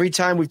 every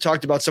time we've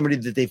talked about somebody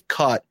that they've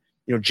cut,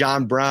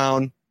 John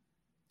Brown,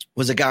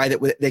 was a guy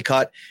that they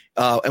cut.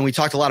 And we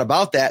talked a lot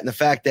about that and the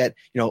fact that,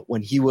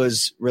 when he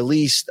was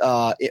released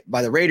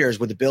by the Raiders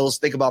with the Bills,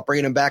 think about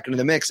bringing him back into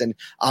the mix. And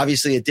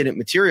obviously it didn't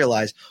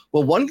materialize.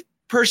 Well, one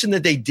person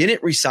that they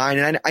didn't resign,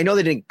 and I know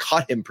they didn't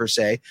cut him per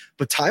se,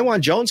 but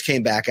Taiwan Jones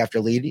came back after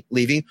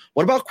leaving.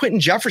 What about Quentin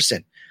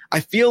Jefferson? I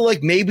feel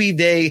like maybe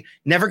they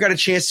never got a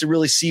chance to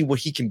really see what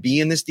he can be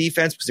in this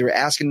defense because they were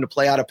asking him to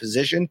play out of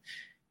position.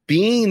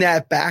 Being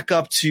that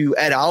backup to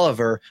Ed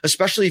Oliver,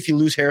 especially if you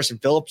lose Harrison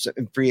Phillips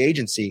in free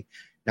agency,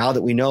 now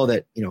that we know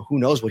that, who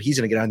knows what he's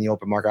going to get on the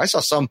open market. I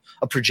saw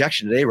a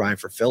projection today, Ryan,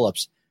 for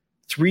Phillips,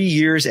 3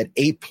 years at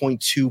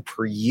 8.2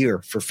 per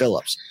year for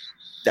Phillips.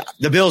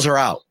 The Bills are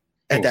out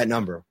at that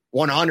number,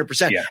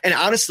 100%. Yeah. And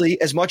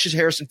honestly, as much as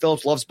Harrison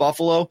Phillips loves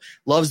Buffalo,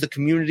 loves the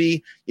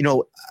community,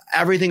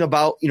 everything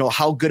about,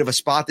 how good of a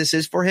spot this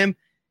is for him,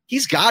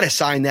 he's got to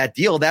sign that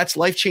deal. That's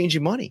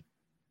life-changing money.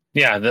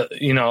 Yeah,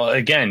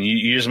 again,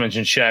 you just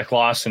mentioned Shaq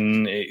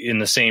Lawson in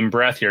the same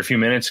breath here a few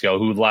minutes ago,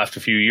 who left a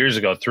few years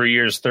ago, 3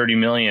 years, $30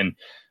 million.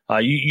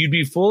 You'd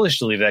be foolish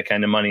to leave that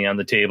kind of money on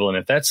the table. And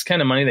if that's the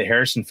kind of money that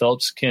Harrison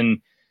Phillips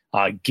can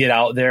get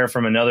out there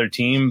from another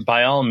team,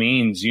 by all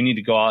means, you need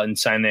to go out and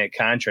sign that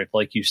contract.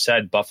 Like you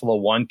said, Buffalo,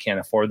 1, can't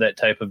afford that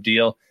type of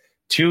deal.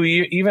 2,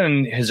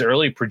 even his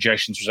early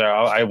projections, which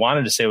I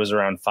wanted to say was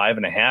around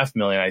 $5.5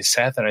 million. I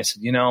sat there and I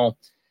said,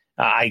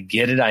 I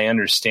get it. I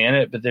understand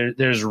it. But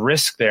there's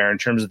risk there in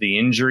terms of the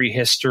injury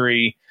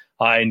history,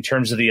 in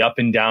terms of the up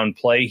and down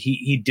play.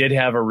 He did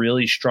have a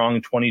really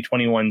strong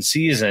 2021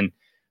 season,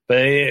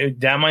 but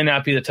that might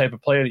not be the type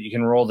of player that you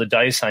can roll the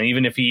dice on,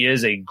 even if he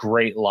is a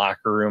great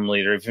locker room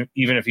leader,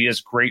 even if he is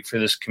great for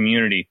this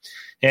community.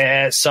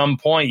 At some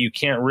point, you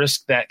can't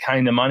risk that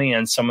kind of money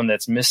on someone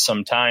that's missed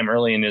some time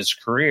early in his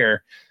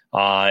career,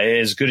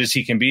 as good as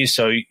he can be.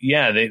 So,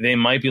 yeah, they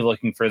might be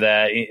looking for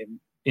that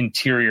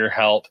interior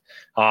help.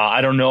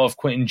 I don't know if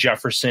Quentin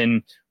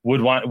Jefferson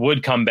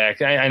would come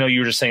back. I know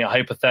you were just saying it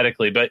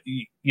hypothetically, but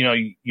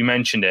you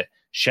mentioned it.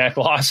 Shaq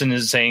Lawson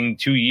is saying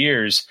 2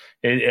 years.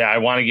 I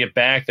want to get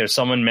back there.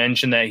 Someone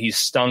mentioned that he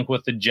stunk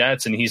with the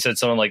Jets, and he said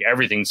something like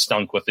everything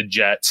stunk with the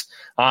Jets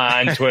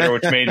on Twitter,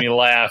 which made me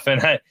laugh.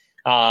 And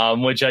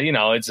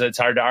it's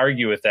hard to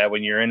argue with that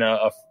when you're in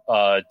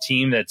a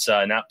team that's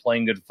not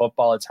playing good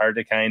football. It's hard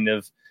to kind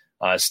of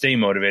stay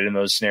motivated in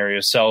those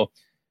scenarios. So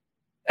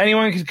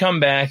anyone could come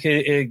back.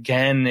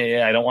 Again,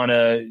 I don't want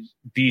to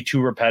be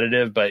too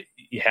repetitive, but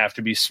you have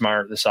to be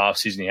smart this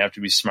offseason. You have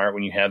to be smart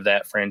when you have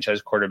that franchise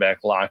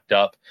quarterback locked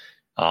up.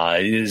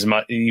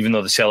 Even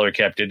though the salary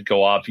cap did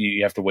go up,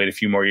 you have to wait a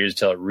few more years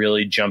until it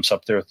really jumps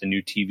up there with the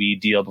new TV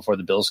deal before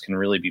the Bills can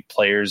really be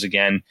players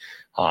again.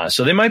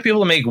 So they might be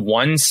able to make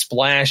one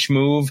splash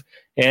move.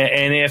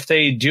 And if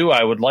they do,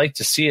 I would like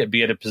to see it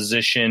be at a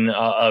position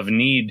of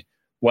need,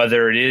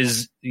 whether it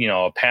is,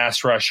 a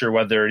pass rusher,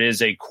 whether it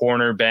is a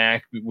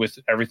cornerback, with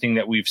everything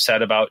that we've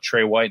said about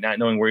Trey White, not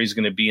knowing where he's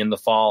going to be in the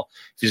fall,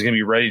 if he's going to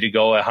be ready to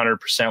go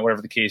 100%,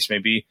 whatever the case may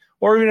be,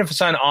 or even if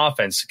it's on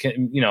offense,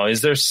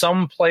 is there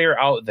some player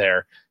out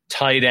there,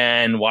 tight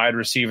end, wide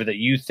receiver, that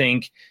you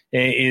think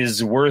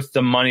is worth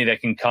the money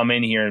that can come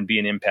in here and be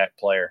an impact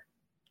player?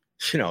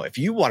 If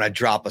you want to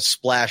drop a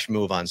splash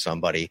move on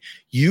somebody,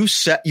 you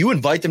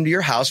invite them to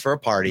your house for a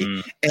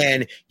party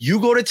and you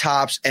go to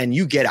Tops and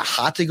you get a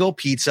hot to go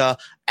pizza,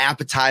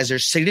 appetizer,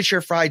 signature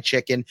fried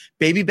chicken,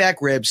 baby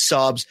back ribs,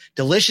 subs,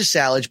 delicious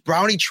salads,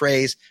 brownie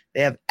trays.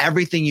 They have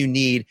everything you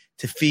need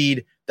to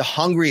feed the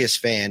hungriest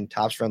fan.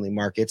 Tops Friendly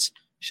Markets.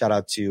 Shout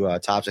out to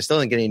Tops. I still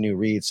didn't get any new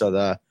reads, so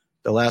the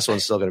last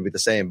one's still going to be the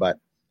same, but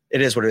it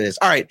is what it is.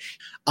 All right.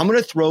 I'm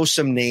going to throw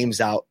some names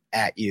out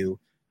at you.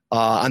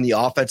 On the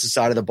offensive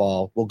side of the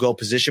ball, we'll go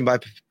position by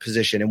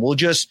position, and we'll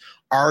just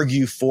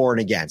argue for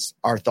and against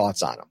our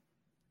thoughts on them.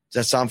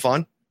 Does that sound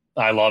fun?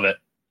 I love it.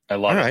 I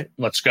love it. All right.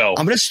 Let's go.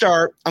 I'm going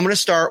to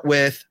start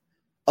with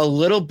a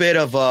little bit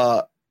of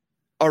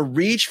a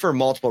reach for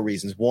multiple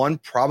reasons. One,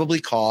 probably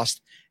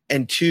cost,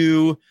 and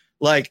 2,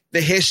 like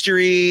the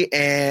history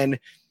and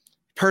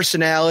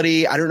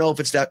personality. I don't know if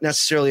it's not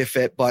necessarily a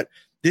fit, but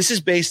this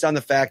is based on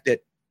the fact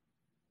that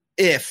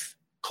if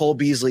Cole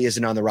Beasley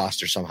isn't on the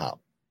roster somehow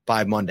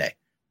by Monday,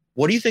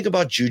 what do you think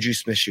about Juju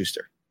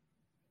Smith-Schuster?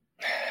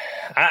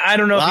 I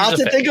don't know. A lot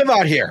to think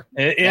about here.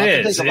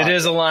 It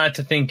is a lot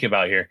to think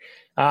about here.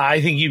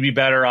 I think you'd be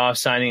better off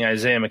signing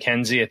Isaiah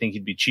McKenzie. I think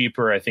he'd be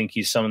cheaper. I think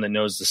he's someone that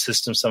knows the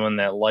system, someone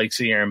that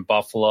likes it here in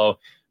Buffalo.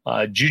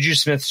 Juju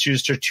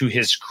Smith-Schuster, to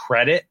his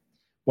credit,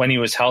 when he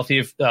was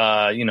healthy,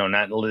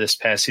 not this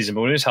past season,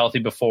 but when he was healthy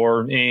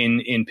before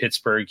in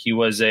Pittsburgh, he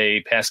was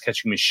a pass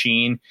catching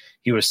machine.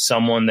 He was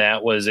someone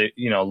that was,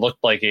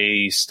 looked like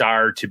a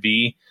star to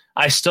be.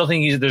 I still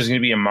think there's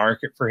going to be a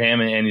market for him,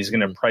 and he's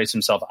going to price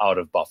himself out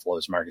of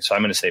Buffalo's market. So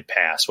I'm going to say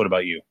pass. What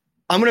about you?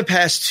 I'm going to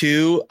pass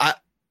too.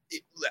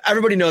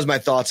 Everybody knows my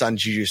thoughts on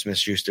Juju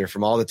Smith-Schuster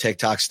from all the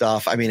TikTok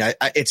stuff. I mean,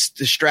 it's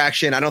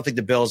distraction. I don't think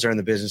the Bills are in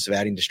the business of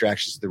adding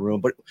distractions to the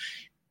room, but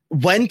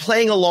when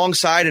playing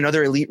alongside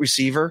another elite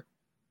receiver,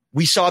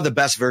 we saw the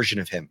best version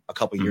of him a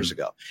couple years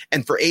ago.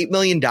 And for $8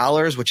 million,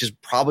 which is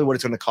probably what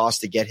it's going to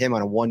cost to get him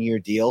on a 1-year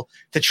deal,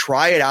 to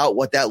try it out,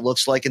 what that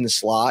looks like in the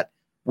slot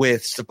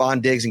with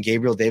Stephon Diggs and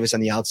Gabriel Davis on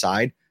the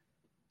outside,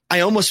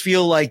 I almost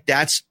feel like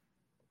that's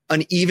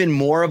an even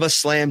more of a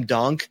slam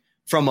dunk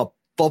from a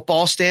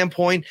football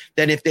standpoint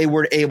than if they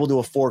were able to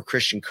afford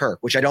Christian Kirk,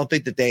 which I don't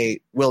think that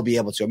they will be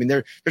able to. I mean,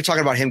 they're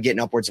talking about him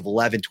getting upwards of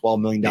 $11-12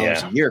 million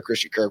a year,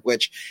 Christian Kirk,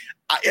 which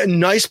a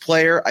nice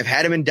player. I've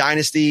had him in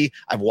Dynasty.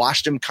 I've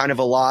watched him kind of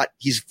a lot.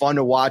 He's fun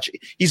to watch.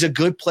 He's a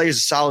good player. He's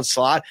a solid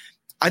slot.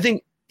 I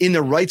think in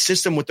the right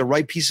system with the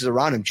right pieces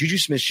around him, Juju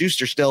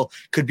Smith-Schuster still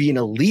could be an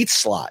elite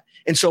slot.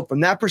 And so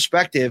from that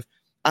perspective,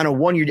 on a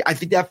 1-year, I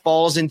think that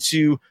falls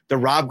into the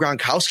Rob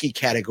Gronkowski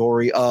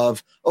category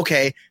of,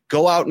 okay,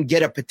 go out and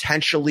get a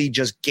potentially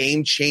just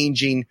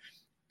game-changing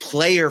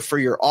player for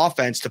your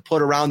offense to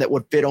put around that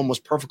would fit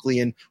almost perfectly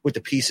in with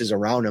the pieces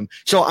around him.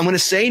 So I'm going to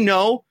say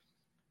no,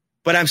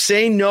 but I'm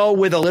saying no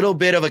with a little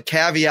bit of a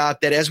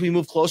caveat that as we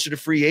move closer to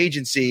free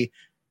agency,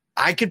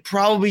 I could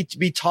probably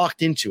be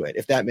talked into it,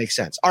 if that makes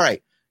sense. All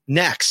right,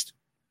 next.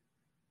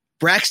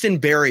 Braxton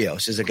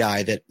Berrios is a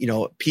guy that,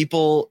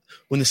 people,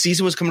 when the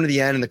season was coming to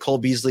the end and the Cole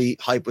Beasley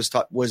hype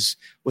was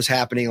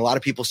happening, a lot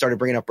of people started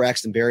bringing up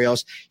Braxton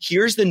Berrios.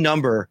 Here's the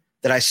number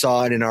that I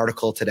saw in an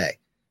article today.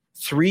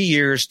 3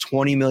 years,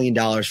 $20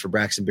 million for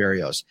Braxton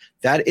Berrios.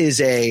 That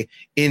is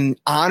in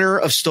honor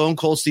of Stone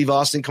Cold Steve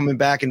Austin coming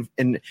back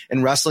and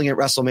wrestling at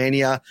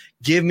WrestleMania.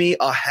 Give me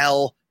a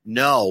hell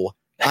no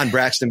on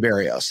Braxton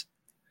Berrios.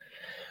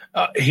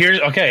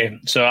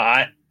 So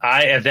I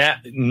at that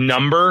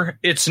number,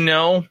 it's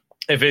no.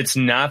 If it's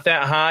not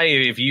that high,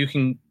 if you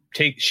can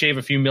shave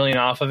a few million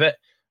off of it,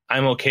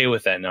 I'm okay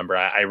with that number.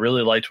 I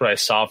really liked what I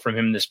saw from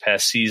him this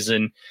past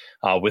season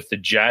with the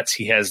Jets.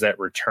 He has that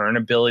return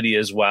ability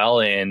as well.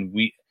 And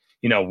we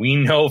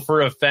know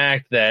for a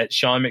fact that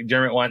Sean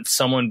McDermott wants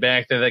someone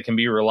back there that can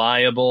be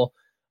reliable.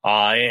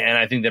 And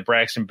I think that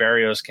Braxton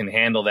Berrios can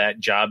handle that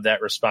job,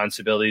 that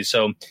responsibility.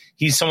 So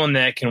he's someone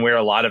that can wear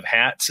a lot of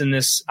hats in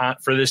this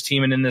for this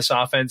team and in this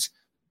offense.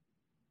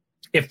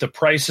 If the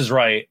price is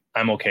right,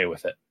 I'm okay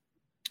with it.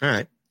 All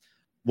right.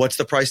 What's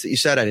the price that you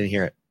said? I didn't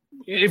hear it.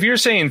 If you're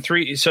saying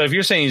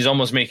he's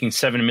almost making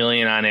 $7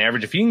 million on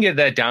average, if you can get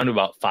that down to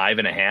about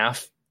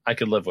 5.5, I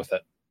could live with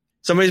it.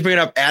 Somebody's bringing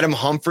up Adam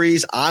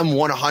Humphries. I'm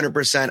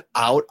 100%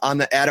 out on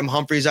the Adam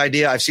Humphries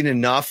idea. I've seen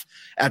enough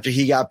after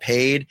he got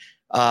paid.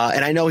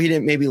 And I know he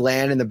didn't maybe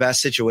land in the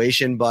best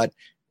situation, but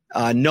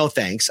no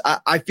thanks.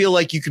 I feel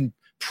like you can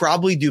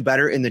probably do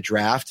better in the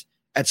draft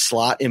at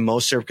slot in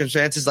most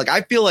circumstances. Like,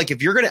 I feel like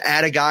if you're going to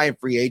add a guy in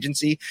free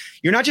agency,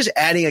 you're not just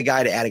adding a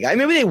guy to add a guy.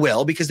 Maybe they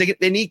will, because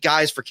they need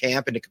guys for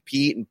camp and to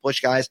compete and push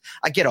guys.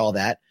 I get all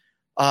that.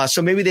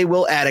 So maybe they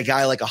will add a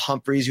guy like a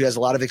Humphries who has a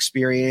lot of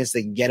experience.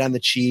 They can get on the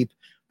cheap,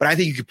 but I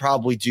think you could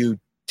probably do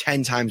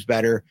 10 times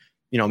better,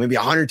 maybe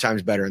 100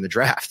 times better in the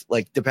draft,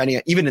 like depending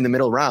on, even in the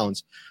middle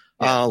rounds.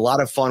 A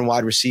lot of fun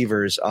wide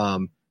receivers.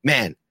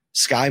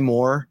 Sky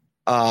Moore,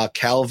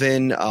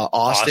 Calvin,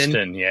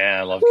 Austin. Yeah,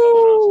 I love Calvin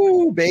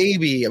Austin.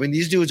 Baby. I mean,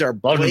 these dudes are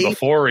loved him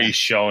before he's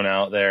shown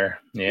out there.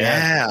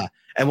 Yeah.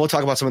 And we'll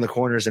talk about some of the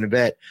corners in a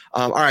bit.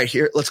 All right,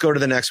 here, let's go to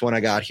the next one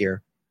I got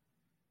here.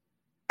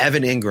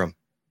 Evan Ingram.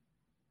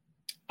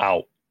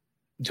 Out.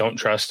 Don't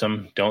trust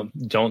him.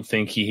 Don't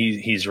think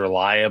he's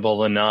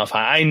reliable enough.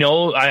 I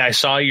know I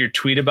saw your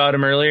tweet about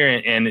him earlier,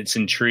 and it's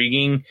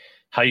intriguing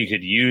how you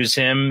could use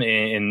him,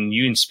 and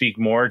you can speak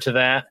more to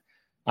that.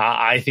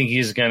 I think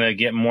he's going to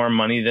get more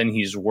money than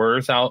he's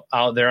worth out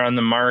there on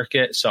the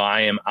market. So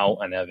I am out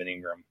on Evan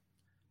Ingram.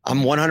 I'm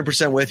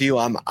 100% with you.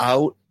 I'm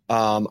out.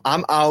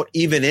 I'm out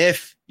even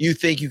if you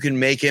think you can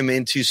make him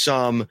into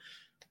some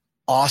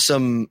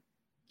awesome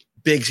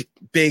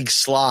big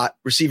slot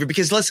receiver,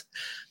 because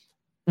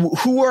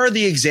who are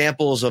the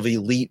examples of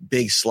elite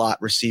big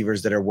slot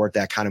receivers that are worth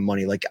that kind of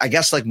money? Like, I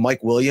guess like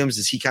Mike Williams,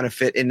 does he kind of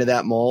fit into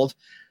that mold?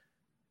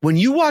 When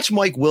you watch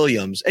Mike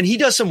Williams, and he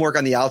does some work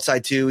on the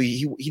outside too,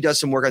 he does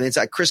some work on the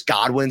inside. Chris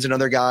Godwin's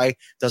another guy,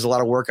 does a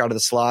lot of work out of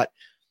the slot,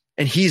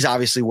 and he's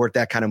obviously worth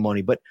that kind of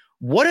money. But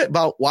what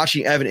about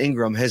watching Evan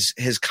Ingram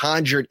has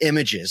conjured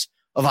images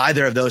of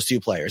either of those two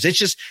players?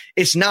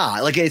 It's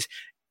not like it's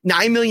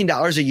 $9 million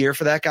a year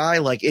for that guy.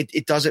 Like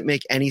it doesn't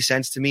make any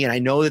sense to me. And I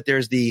know that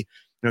there's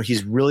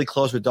he's really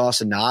close with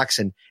Dawson Knox.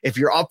 And if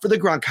you're up for the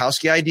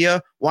Gronkowski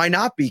idea, why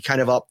not be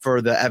kind of up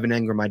for the Evan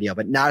Ingram idea,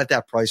 but not at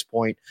that price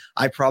point.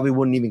 I probably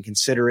wouldn't even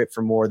consider it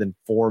for more than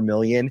 $4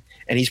 million.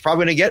 And he's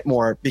probably going to get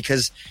more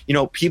because,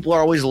 people are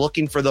always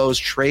looking for those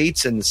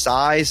traits and the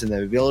size and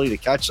the ability to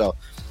catch. So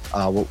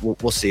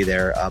we'll see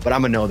there. But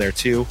I'm a no there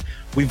too.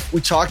 We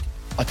talked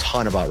a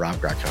ton about Rob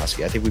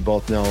Gronkowski. I think we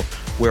both know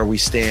where we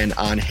stand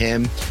on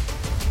him.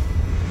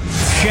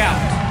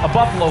 Shout, a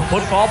Buffalo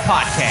football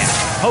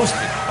podcast,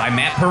 hosted by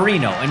Matt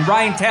Perino and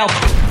Ryan Talbot.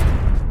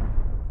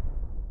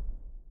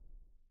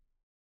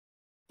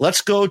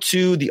 Let's go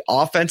to the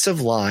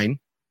offensive line.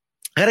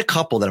 I had a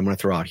couple that I'm going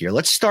to throw out here.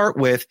 Let's start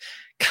with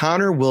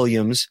Connor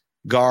Williams,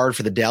 guard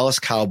for the Dallas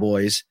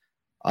Cowboys.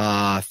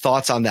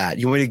 Thoughts on that?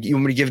 You want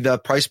me to give the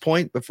price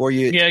point before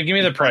you? Yeah, give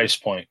me the price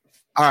point.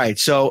 All right.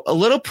 So a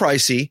little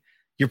pricey.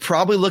 You're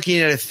probably looking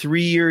at a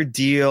 3-year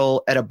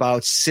deal at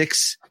about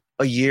 $6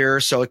 a year.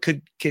 So it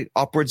could get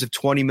upwards of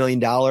 $20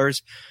 million.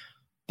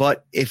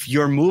 But if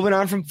you're moving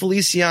on from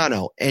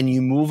Feliciano and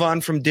you move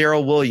on from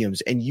Daryl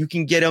Williams and you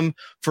can get him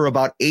for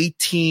about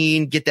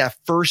 18, get that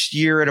first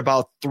year at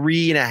about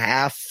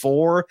 3.5,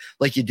 4,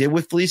 like you did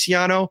with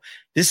Feliciano,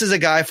 this is a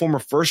guy, former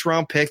first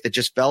round pick that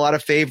just fell out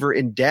of favor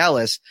in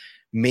Dallas.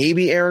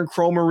 Maybe Aaron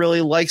Kromer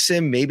really likes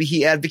him. Maybe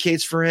he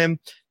advocates for him.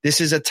 This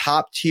is a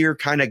top tier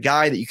kind of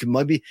guy that you can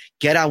maybe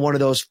get on one of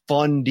those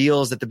fun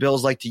deals that the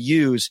Bills like to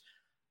use.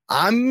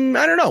 I don't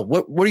know.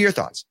 What are your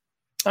thoughts?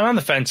 I'm on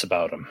the fence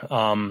about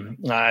him.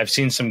 I've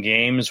seen some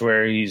games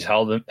where he's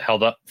held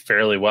up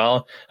fairly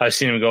well. I've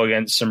seen him go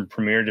against some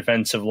premier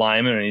defensive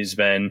linemen, and he's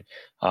been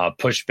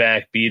pushed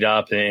back, beat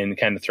up, and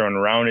kind of thrown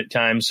around at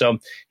times. So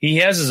he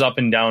has his up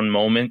and down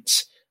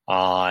moments.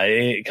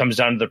 It comes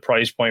down to the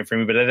price point for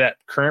me, but at that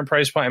current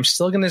price point, I'm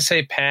still going to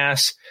say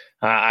pass.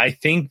 I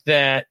think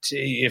that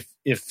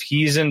if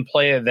he's in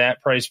play at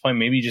that price point,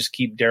 maybe you just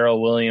keep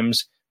Daryl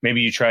Williams.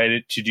 Maybe you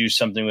try to do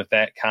something with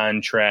that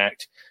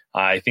contract.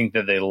 I think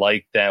that they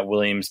like that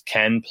Williams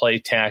can play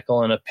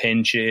tackle in a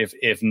pinch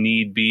if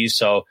need be.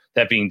 So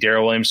that being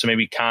Daryl Williams. So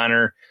maybe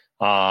Connor.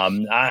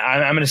 I'm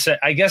going to say,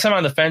 I guess I'm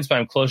on the fence, but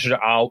I'm closer to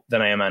out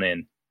than I am on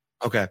in.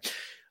 Okay.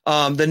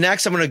 The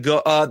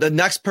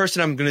next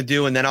person I'm going to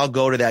do, and then I'll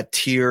go to that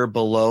tier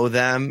below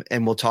them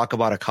and we'll talk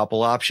about a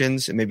couple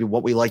options and maybe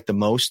what we like the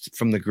most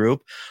from the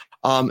group.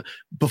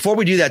 Before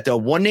we do that though,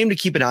 one name to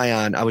keep an eye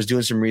on, I was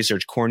doing some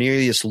research.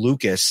 Cornelius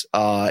Lucas,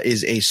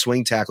 is a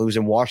swing tackle who was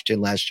in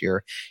Washington last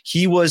year.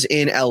 He was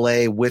in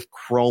LA with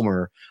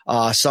Kromer,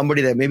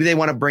 somebody that maybe they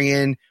want to bring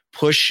in,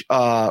 push,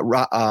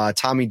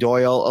 Tommy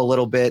Doyle a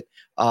little bit,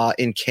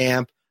 in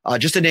camp.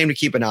 Just a name to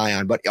keep an eye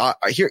on. But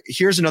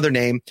here's another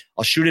name.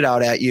 I'll shoot it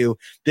out at you.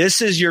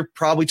 You're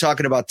probably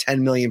talking about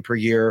 $10 million per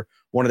year.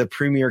 One of the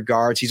premier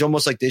guards. He's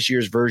almost like this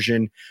year's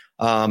version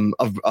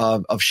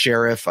of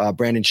Sheriff,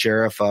 Brandon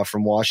Sheriff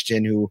from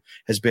Washington, who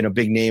has been a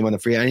big name on the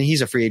free. I mean,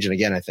 he's a free agent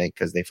again, I think,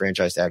 because they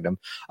franchise tagged him.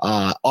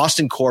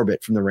 Austin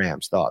Corbett from the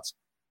Rams. Thoughts?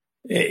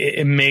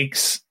 It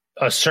makes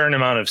a certain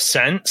amount of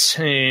sense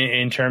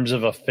in terms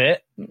of a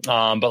fit.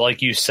 But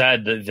like you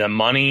said, the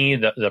money,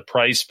 the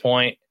price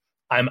point,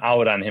 I'm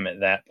out on him at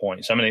that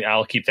point. So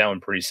I'll keep that one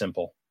pretty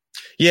simple.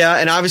 Yeah,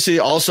 and obviously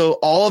also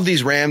all of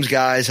these Rams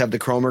guys have the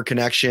Kromer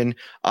connection.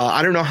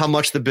 I don't know how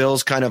much the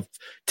Bills kind of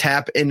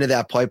tap into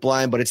that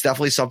pipeline, but it's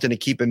definitely something to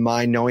keep in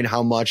mind, knowing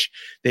how much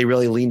they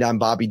really leaned on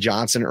Bobby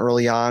Johnson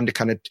early on to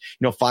kind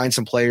of, find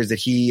some players that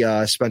he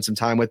spent some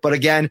time with. But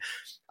again,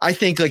 I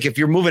think like if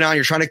you're moving on,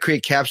 you're trying to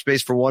create cap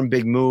space for one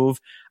big move.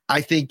 I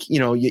think,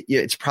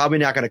 it's probably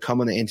not going to come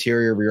on the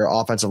interior of your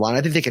offensive line.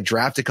 I think they could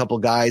draft a couple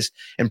guys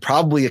and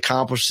probably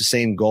accomplish the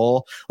same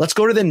goal. Let's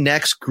go to the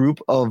next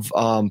group of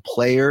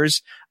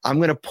players. I'm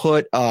going to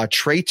put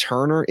Trey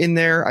Turner in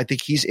there. I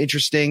think he's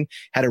interesting.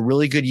 Had a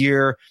really good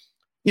year,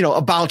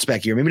 a bounce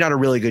back year, maybe not a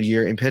really good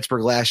year in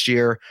Pittsburgh last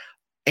year.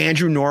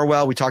 Andrew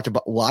Norwell, we talked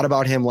a lot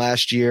about him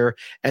last year.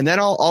 And then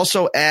I'll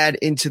also add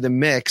into the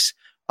mix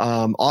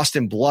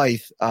Austin Blythe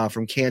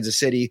from Kansas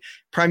City.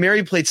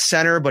 Primarily played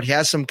center, but he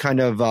has some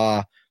kind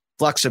of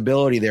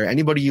flexibility there.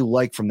 Anybody you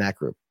like from that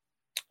group?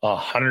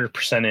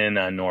 100% in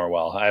on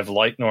Norwell. I've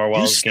liked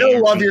Norwell. You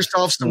still love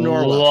yourself some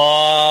Norwell.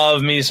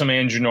 Love me some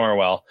Andrew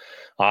Norwell.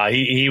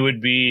 He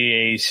would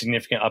be a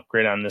significant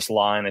upgrade on this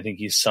line. I think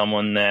he's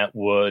someone that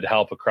would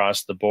help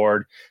across the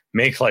board,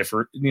 make life,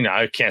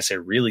 I can't say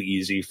really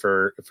easy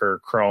for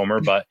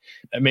Kromer, but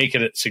make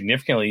it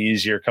significantly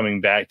easier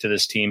coming back to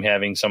this team,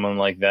 having someone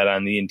like that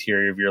on the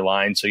interior of your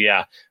line. So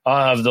yeah,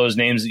 of those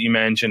names that you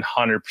mentioned,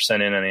 100%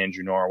 in on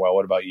Andrew Norwell.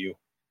 What about you?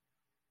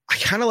 I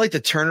kind of like the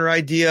Turner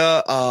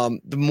idea.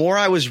 The more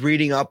I was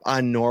reading up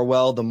on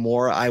Norwell, the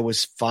more I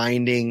was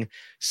finding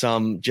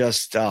some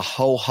just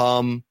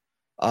ho-hum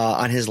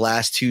on his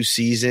last 2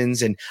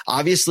 seasons. And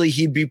obviously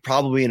he'd be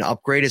probably an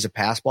upgrade as a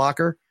pass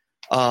blocker.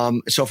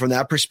 So from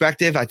that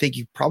perspective, I think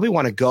you probably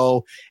want to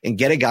go and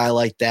get a guy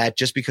like that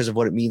just because of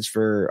what it means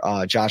for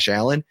Josh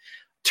Allen.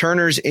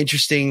 Turner's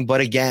interesting, but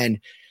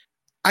again,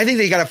 I think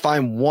they got to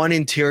find one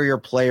interior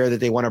player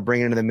that they want to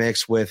bring into the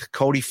mix with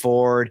Cody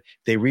Ford.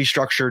 They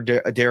restructure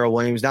Daryl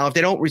Williams. Now, if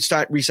they don't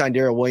re-sign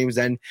Daryl Williams,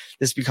 then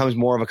this becomes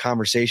more of a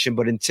conversation.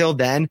 But until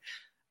then,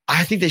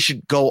 I think they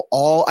should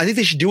I think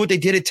they should do what they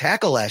did at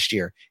tackle last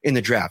year in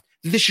the draft. I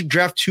think they should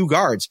draft 2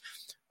 guards.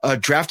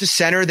 Draft a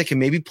center that can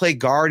maybe play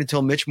guard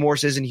until Mitch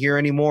Morse isn't here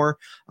anymore,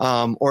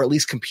 or at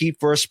least compete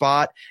for a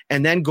spot,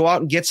 and then go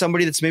out and get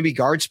somebody that's maybe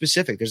guard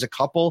specific. There's a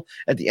couple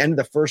at the end of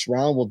the first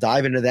round. We'll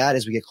dive into that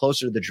as we get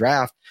closer to the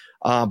draft.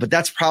 But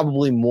that's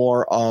probably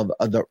more of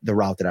the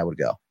route that I would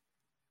go.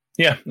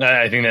 Yeah,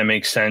 I think that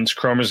makes sense.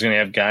 Kromer's going to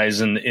have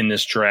guys in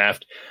this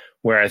draft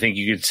where I think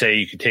you could say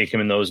you could take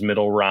him in those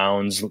middle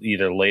rounds,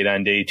 either late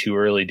on day 2,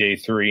 early day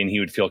 3, and he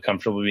would feel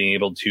comfortable being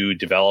able to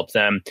develop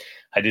them.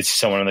 I did see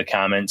someone in the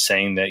comments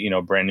saying that,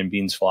 Brandon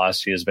Beane's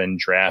philosophy has been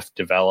draft,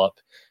 develop.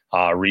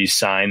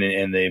 re-sign,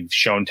 and they've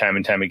shown time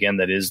and time again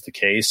that is the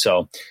case.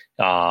 So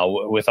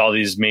with all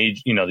these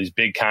these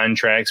big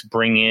contracts,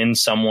 bring in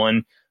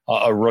someone,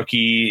 a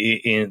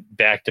rookie in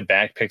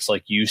back-to-back picks,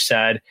 like you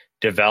said,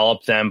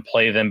 develop them,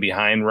 play them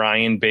behind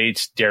Ryan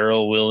Bates,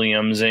 Darrell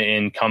Williams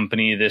and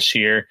company this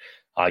year.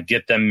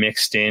 Get them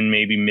mixed in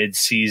maybe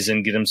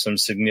mid-season, get them some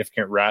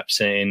significant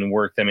reps and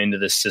work them into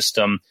the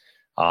system.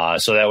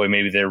 So that way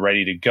maybe they're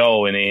ready to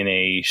go in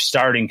a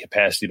starting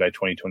capacity by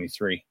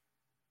 2023.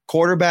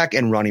 Quarterback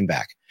and running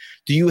back.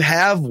 Do you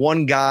have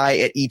one guy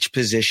at each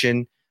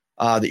position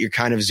that you're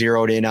kind of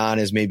zeroed in on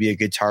as maybe a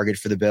good target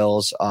for the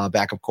Bills,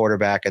 backup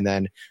quarterback and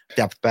then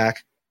depth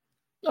back?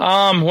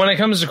 When it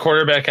comes to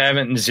quarterback, I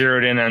haven't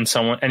zeroed in on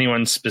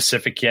anyone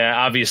specific yet.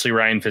 Obviously,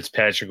 Ryan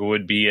Fitzpatrick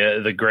would be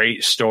the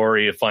great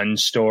story, a fun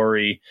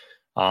story.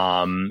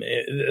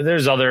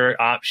 There's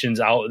other options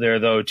out there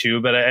though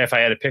too, but if I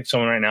had to pick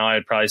someone right now,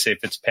 I'd probably say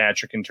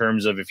Fitzpatrick in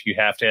terms of if you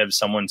have to have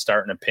someone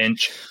starting a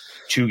pinch,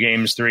 2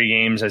 games, 3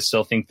 games. I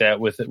still think that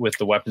with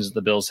the weapons that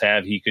the Bills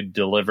have, he could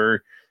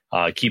deliver,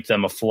 keep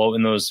them afloat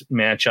in those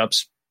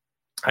matchups.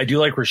 I do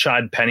like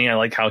Rashad Penny. I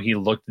like how he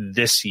looked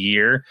this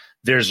year.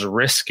 There's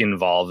risk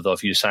involved, though,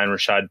 if you sign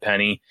Rashad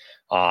Penny.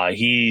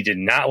 He did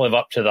not live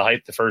up to the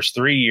hype the first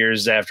 3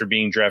 years after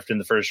being drafted in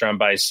the first round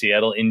by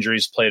Seattle.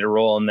 Injuries played a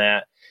role in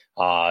that.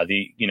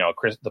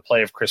 The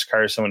play of Chris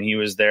Carson when he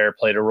was there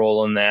played a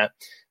role in that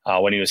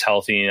when he was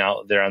healthy and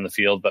out there on the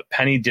field. But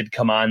Penny did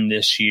come on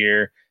this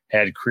year,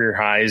 had career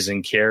highs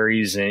in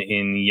carries,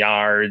 in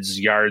yards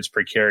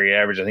per carry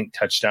average, I think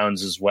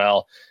touchdowns as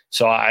well.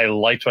 So I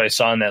liked what I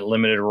saw in that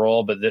limited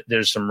role, but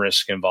there's some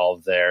risk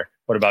involved there.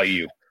 What about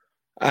you?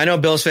 I know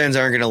Bills fans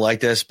aren't going to like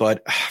this,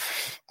 but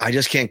I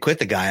just can't quit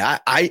the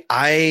guy.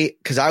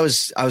 Because I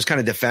was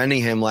kind of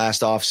defending him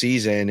last off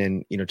season,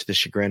 and to the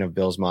chagrin of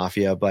Bills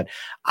Mafia. But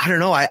I don't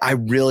know. I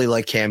really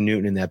like Cam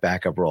Newton in that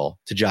backup role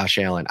to Josh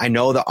Allen. I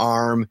know the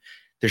arm.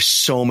 There's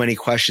so many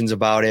questions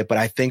about it, but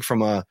I think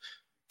from a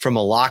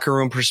locker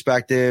room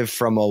perspective,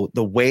 from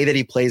the way that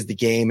he plays the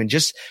game, and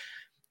just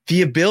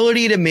the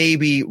ability to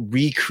maybe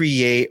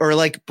recreate or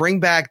like bring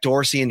back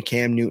Dorsey and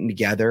Cam Newton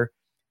together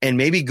and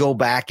maybe go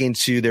back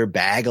into their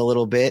bag a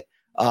little bit,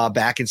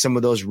 back in some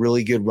of those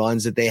really good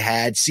runs that they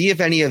had, see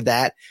if any of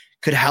that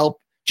could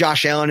help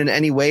Josh Allen in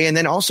any way. And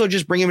then also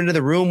just bring him into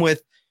the room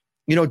with,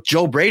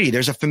 Joe Brady.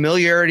 There's a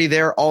familiarity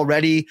there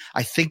already.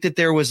 I think that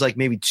there was like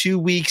maybe 2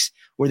 weeks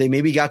where they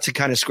maybe got to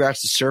kind of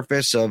scratch the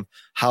surface of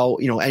how,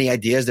 any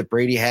ideas that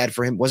Brady had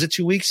for him. Was it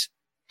 2 weeks?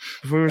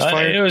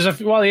 There was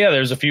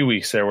a few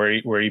weeks there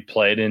where he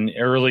played, and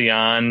early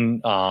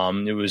on,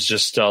 it was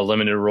just a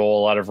limited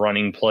role, a lot of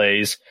running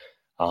plays.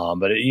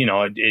 But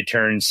it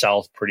turned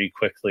south pretty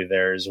quickly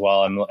there as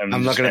well. I'm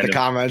looking at the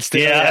comments.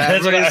 Yeah,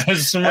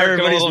 everybody's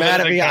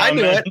mad at me. I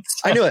knew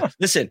it.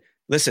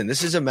 Listen,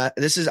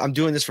 I'm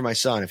doing this for my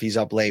son. If he's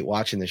up late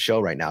watching the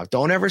show right now,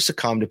 don't ever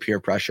succumb to peer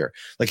pressure.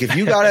 Like if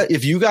you got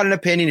an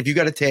opinion, if you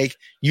got a take,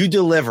 you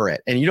deliver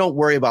it and you don't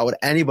worry about what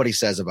anybody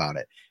says about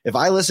it. If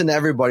I listened to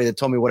everybody that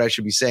told me what I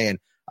should be saying,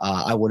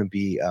 I wouldn't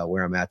be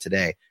where I'm at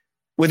today.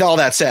 With all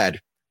that said,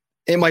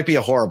 it might be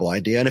a horrible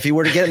idea. And if he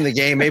were to get in the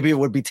game, maybe it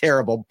would be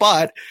terrible.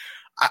 But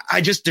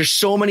there's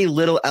so many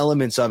little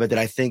elements of it that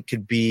I think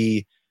could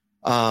be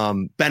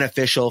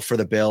beneficial for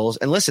the Bills.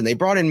 And listen, they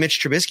brought in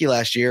Mitch Trubisky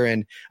last year.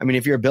 And I mean,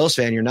 if you're a Bills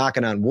fan, you're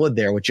knocking on wood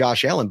there with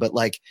Josh Allen, but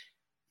Josh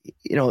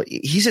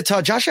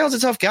Allen's a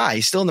tough guy.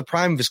 He's still in the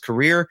prime of his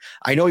career.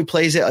 I know he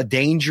plays a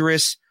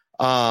dangerous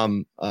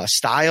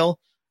style.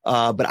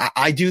 But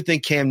I do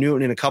think Cam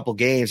Newton in a couple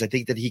games, I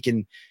think that he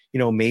can,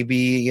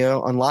 maybe,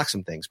 unlock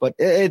some things, but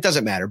it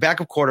doesn't matter.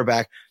 Backup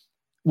quarterback.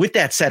 With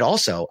that said,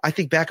 also, I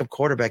think backup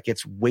quarterback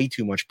gets way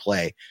too much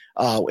play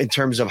in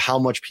terms of how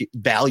much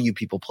value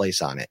people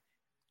place on it.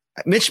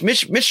 Mitch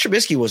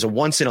Trubisky was a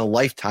once in a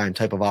lifetime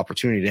type of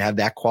opportunity to have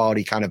that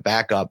quality kind of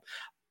backup.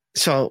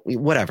 So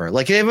whatever,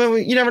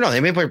 you never know.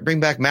 They may bring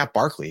back Matt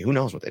Barkley. Who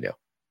knows what they do?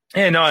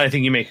 Yeah, no, I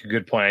think you make a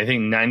good point. I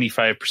think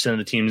 95% of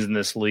the teams in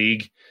this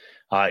league,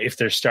 if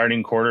their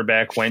starting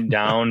quarterback went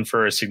down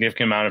for a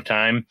significant amount of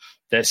time,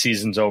 that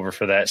season's over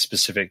for that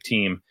specific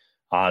team.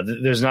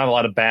 There's not a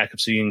lot of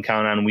backups that you can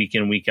count on week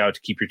in, week out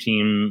to keep your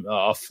team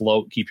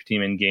afloat, keep your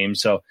team in game.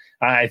 So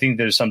I think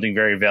there's something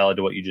very valid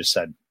to what you just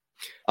said.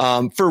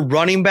 For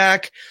running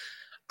back,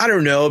 I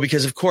don't know,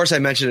 because of course I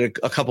mentioned it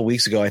a couple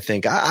weeks ago. I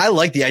think I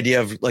like the idea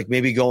of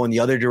maybe going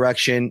the other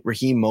direction.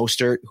 Raheem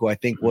Mostert, who I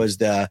think was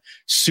the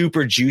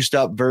super juiced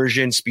up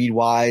version speed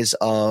wise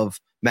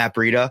of Matt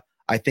Breida.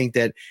 I think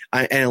that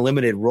in a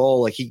limited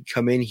role, he could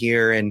come in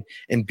here and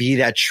be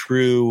that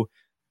true,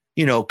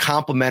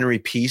 complementary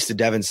piece to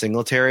Devin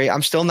Singletary.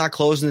 I'm still not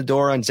closing the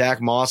door on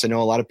Zach Moss. I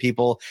know a lot of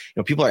people,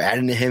 people are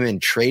adding to him in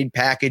trade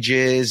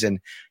packages, and,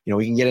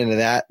 we can get into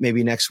that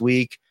maybe next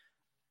week.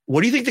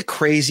 What do you think the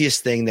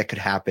craziest thing that could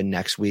happen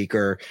next week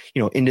or,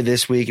 into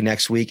this week,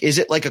 next week? Is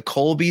it like a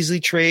Cole Beasley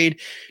trade?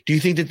 Do you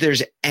think that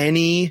there's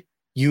any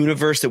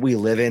universe that we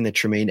live in that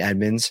Tremaine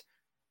Edmonds,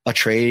 a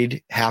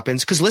trade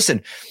happens? Because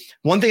listen,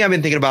 one thing I've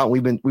been thinking about,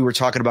 we were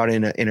talking about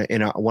in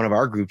one of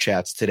our group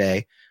chats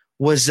today,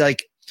 was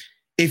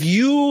if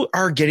you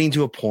are getting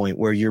to a point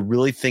where you're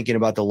really thinking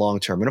about the long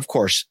term, and of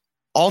course,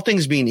 all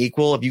things being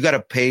equal, if you got to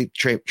pay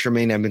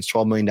Tremaine Edmonds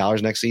 $12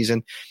 million next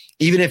season,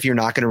 even if you're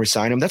not going to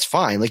resign him, that's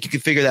fine. Like, you can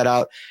figure that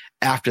out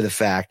after the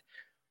fact.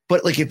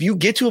 But like, if you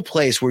get to a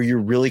place where you're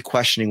really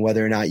questioning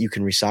whether or not you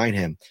can resign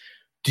him,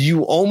 do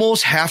you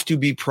almost have to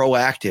be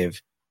proactive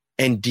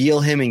and deal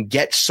him and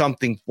get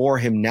something for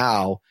him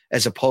now,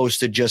 as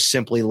opposed to just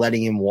simply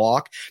letting him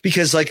walk?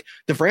 Because like,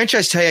 the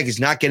franchise tag is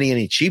not getting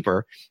any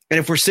cheaper. And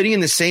if we're sitting in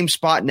the same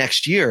spot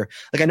next year,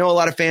 like, I know a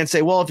lot of fans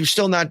say, well, if you're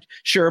still not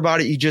sure about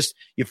it,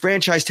 you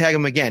franchise tag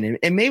him again.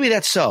 And maybe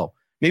that's so.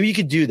 Maybe you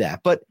could do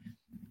that. But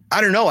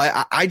I don't know.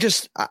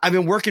 I've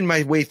been working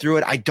my way through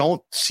it. I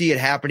don't see it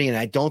happening. And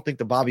I don't think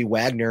the Bobby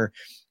Wagner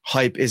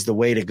hype is the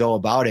way to go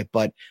about it.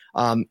 But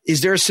is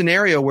there a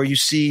scenario where you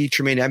see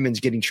Tremaine Edmonds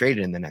getting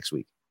traded in the next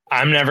week?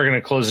 I'm never going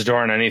to close the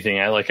door on anything.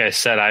 Like I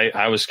said,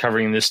 I was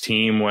covering this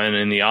team when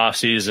in the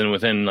offseason,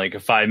 within like a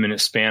 5-minute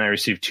span, I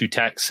received 2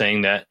 texts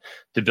saying that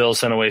the Bills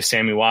sent away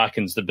Sammy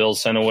Watkins, the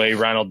Bills sent away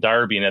Ronald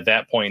Darby. And at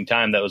that point in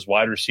time, that was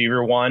wide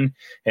receiver 1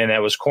 and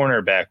that was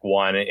cornerback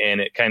 1.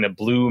 And it kind of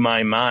blew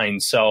my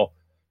mind. So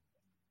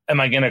am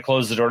I going to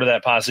close the door to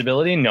that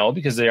possibility? No,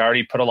 because they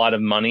already put a lot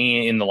of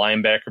money in the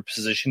linebacker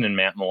position in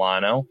Matt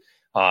Milano.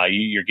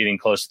 You're getting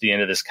close to the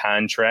end of this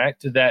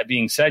contract. That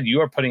being said,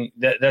 you are putting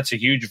that's a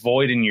huge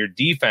void in your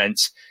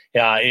defense.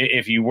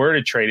 If you were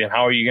to trade him,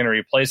 how are you going to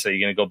replace it? Are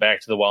you going to go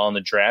back to the well in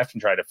the draft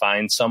and try to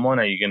find someone?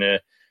 Are you going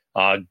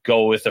to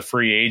go with a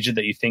free agent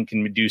that you think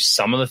can do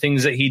some of the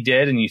things that he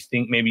did, and you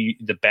think maybe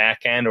the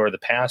back end or the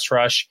pass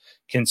rush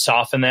can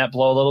soften that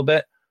blow a little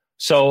bit?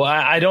 So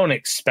I don't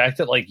expect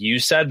it, like you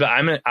said, but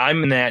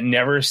I'm in that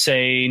never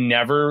say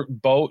never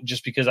boat,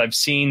 just because I've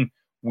seen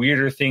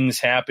weirder things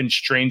happen,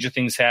 stranger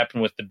things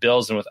happen with the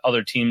Bills and with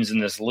other teams in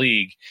this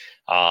league.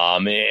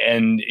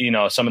 And, you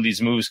know, some of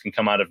these moves can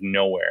come out of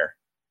nowhere.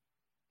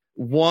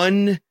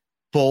 One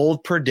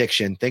bold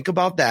prediction. Think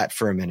about that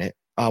for a minute.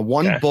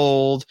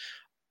 Bold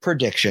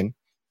prediction.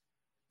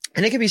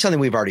 And it could be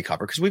something we've already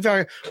covered, because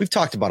we've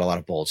talked about a lot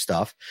of bold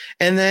stuff.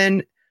 And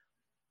then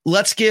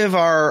let's give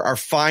our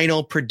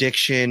final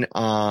prediction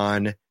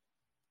on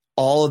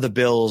all of the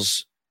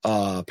Bills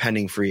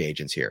pending free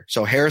agents here.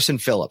 So Harrison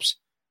Phillips.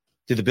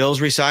 Do the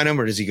Bills re-sign him,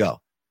 or does he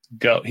go?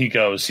 He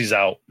goes. He's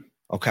out.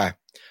 Okay.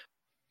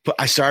 But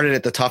I started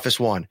at the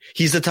toughest one.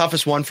 He's the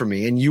toughest one for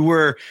me. And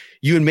you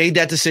had made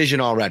that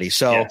decision already.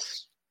 So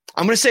yes.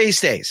 I'm going to say he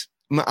stays.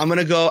 I'm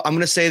going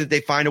to say that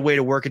they find a way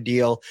to work a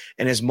deal.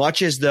 And as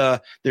much as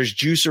there's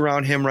juice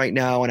around him right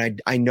now,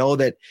 and I know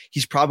that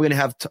he's probably going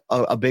to have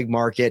a big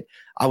market.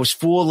 I was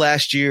fooled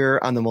last year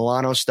on the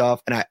Milano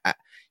stuff, and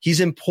he's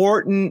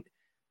important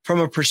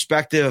from a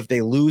perspective. If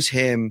they lose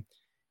him,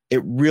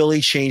 it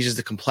really changes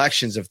the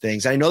complexions of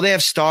things. I know they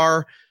have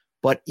Starr,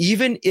 but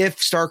even if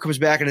Starr comes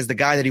back and is the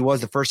guy that he was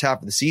the first half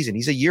of the season,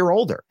 he's a year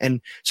older. And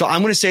so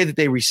I'm going to say that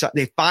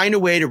they find a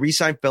way to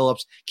re-sign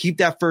Phillips, keep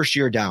that first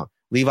year down.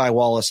 Levi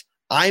Wallace.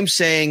 I'm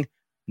saying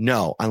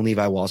no on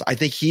Levi Wallace. I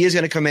think he is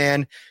going to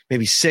command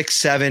maybe 6,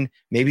 7,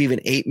 maybe even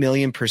 $8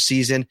 million per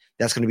season.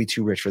 That's going to be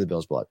too rich for the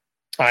Bills' blood.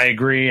 I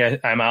agree.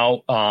 I'm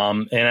out.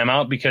 And I'm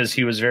out because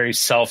he was very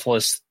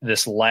selfless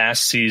this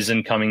last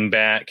season, coming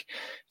back,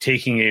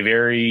 taking a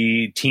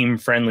very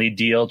team-friendly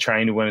deal,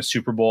 trying to win a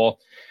Super Bowl.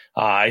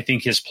 I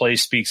think his play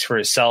speaks for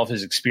itself.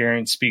 His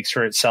experience speaks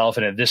for itself.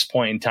 And at this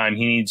point in time,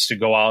 he needs to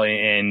go out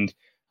and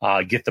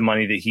get the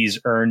money that he's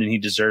earned and he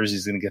deserves.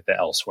 He's going to get that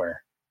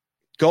elsewhere.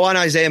 Go on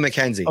Isaiah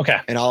McKenzie. Okay.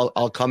 And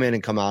I'll come in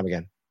and come out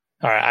again.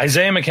 All right.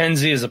 Isaiah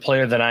McKenzie is a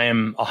player that I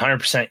am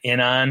 100% in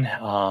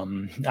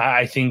on.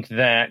 I think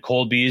that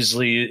Cole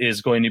Beasley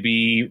is going to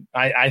be,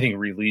 I think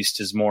released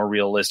is more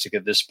realistic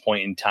at this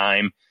point in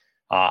time.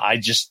 I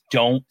just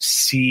don't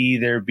see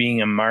there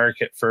being a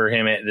market for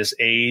him at this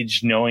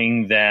age,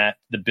 knowing that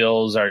the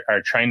Bills are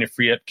trying to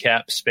free up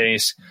cap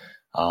space.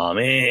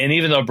 And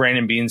even though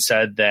Brandon Beane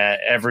said that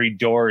every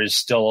door is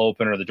still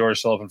open, or the door is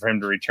still open for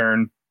him to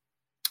return,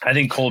 I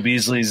think Cole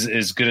Beasley's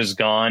as good as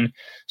gone.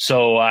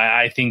 So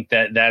I think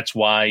that's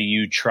why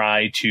you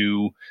try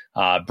to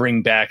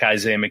bring back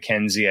Isaiah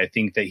McKenzie. I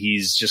think that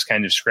he's just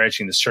kind of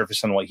scratching the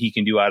surface on what he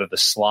can do out of the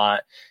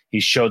slot. He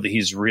showed that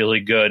he's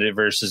really good at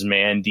versus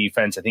man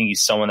defense. I think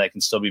he's someone that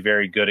can still be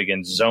very good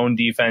against zone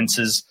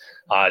defenses.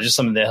 Just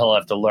something that he'll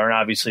have to learn.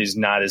 Obviously, he's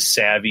not as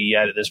savvy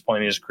yet at this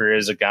point in his career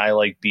as a guy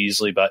like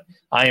Beasley, but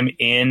I am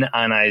in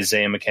on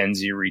Isaiah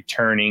McKenzie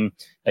returning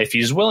if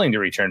he's willing to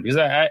return, because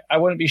I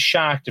wouldn't be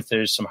shocked if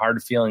there's some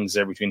hard feelings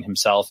there between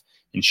himself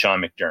and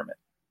Sean McDermott.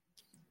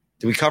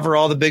 Do we cover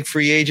all the big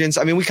free agents?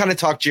 I mean, we kind of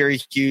talked Jerry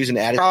Hughes and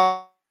Addison.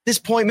 At this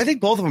point, I think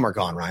both of them are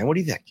gone, Ryan. What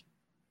do you think?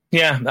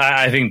 Yeah,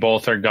 I think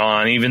both are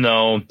gone, even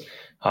though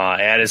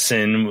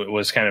Addison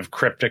was kind of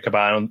cryptic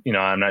about,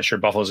 I'm not sure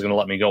Buffalo's going to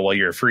let me go. Well,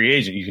 you're a free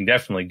agent. You can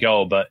definitely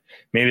go, but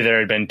maybe there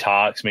had been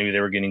talks. Maybe they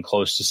were getting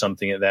close to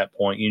something at that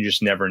point. You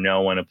just never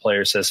know when a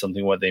player says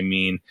something, what they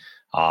mean.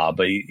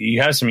 But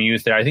you have some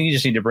youth there. I think you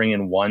just need to bring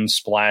in one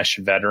splash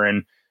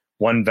veteran,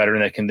 one veteran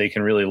that they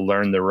can really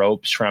learn the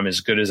ropes from, as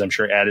good as I'm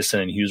sure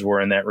Addison and Hughes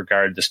were in that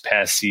regard this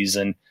past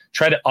season.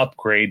 try to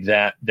upgrade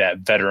that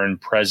veteran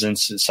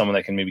presence, someone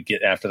that can maybe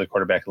get after the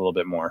quarterback a little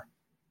bit more.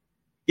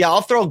 Yeah,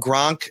 I'll throw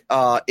Gronk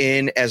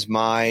in as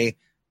my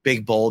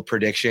big bold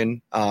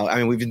prediction. I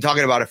mean, we've been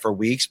talking about it for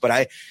weeks,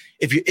 but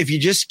if you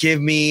just give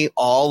me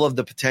all of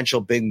the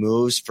potential big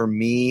moves, for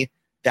me,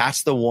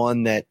 that's the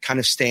one that kind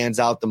of stands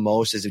out the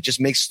most, is it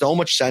just makes so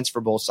much sense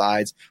for both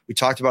sides. We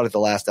talked about it the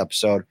last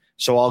episode,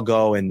 so I'll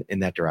go in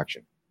that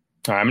direction.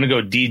 All right, I'm going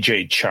to go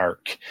DJ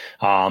Chark.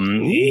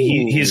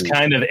 He's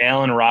kind of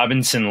Allen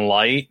Robinson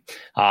light.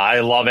 I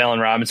love Allen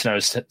Robinson. I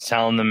was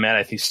telling them,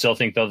 Matt, still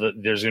think, though,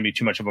 that there's going to be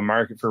too much of a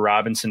market for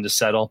Robinson to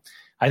settle.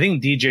 I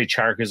think DJ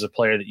Chark is a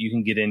player that you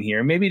can get in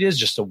here. Maybe it is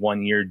just a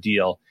 1-year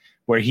deal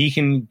where he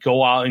can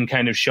go out and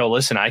kind of show,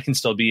 listen, I can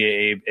still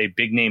be a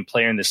big name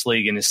player in this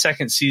league. In his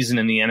second season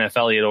in the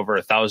NFL, he had over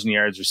 1,000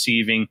 yards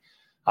receiving.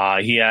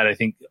 He had, I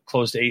think,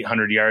 close to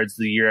 800 yards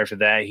the year after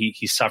that.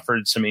 He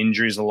suffered some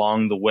injuries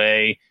along the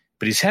way,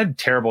 but he's had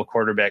terrible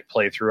quarterback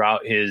play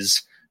throughout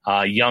his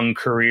young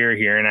career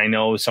here. And I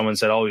know someone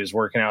said, he was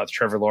working out with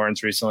Trevor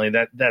Lawrence recently.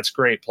 That's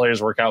great.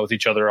 Players work out with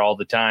each other all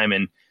the time.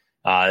 And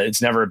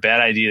it's never a bad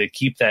idea to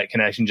keep that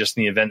connection just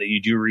in the event that you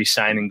do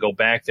re-sign and go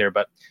back there.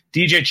 But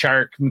DJ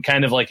Chark,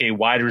 kind of like a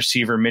wide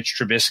receiver, Mitch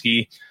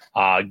Trubisky,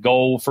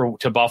 go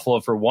to Buffalo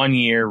for 1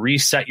 year,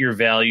 reset your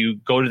value,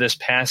 go to this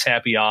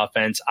pass-happy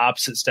offense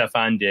opposite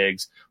Stephon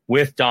Diggs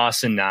with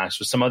Dawson Knox,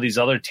 with some of these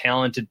other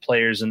talented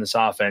players in this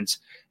offense,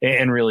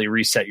 and really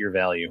reset your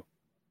value.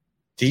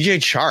 DJ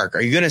Chark,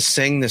 are you going to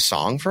sing the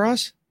song for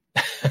us?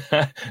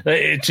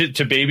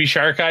 to Baby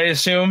Shark, I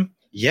assume?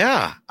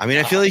 Yeah, I mean,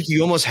 I feel like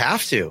you almost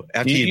have to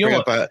after you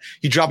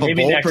drop a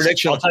bold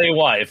prediction. I'll tell you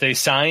what, if they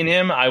sign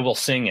him, I will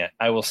sing it.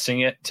 I will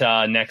sing it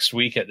next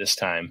week at this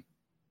time.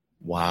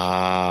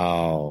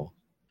 Wow.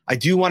 I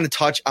do want to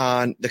touch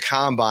on the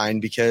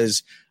Combine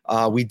because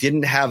we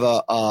didn't have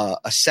a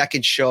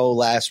second show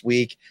last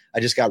week. I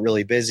just got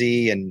really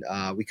busy and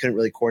we couldn't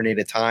really coordinate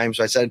a time.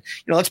 So I said,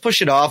 let's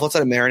push it off. Let's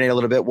let it marinate a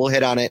little bit. We'll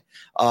hit on it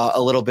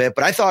a little bit.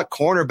 But I thought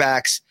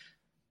cornerbacks,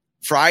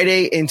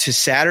 Friday into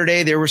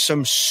Saturday, there were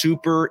some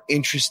super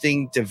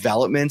interesting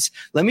developments.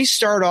 Let me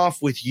start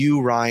off with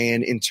you,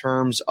 Ryan, in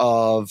terms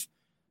of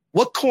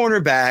what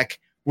cornerback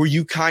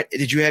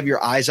did you have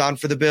your eyes on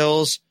for the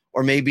Bills?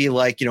 Or maybe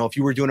if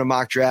you were doing a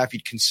mock draft,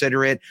 you'd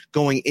consider it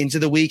going into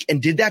the week.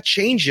 And did that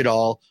change at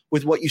all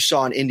with what you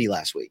saw in Indy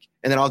last week?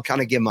 And then I'll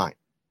kind of give mine.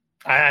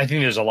 I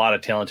think there's a lot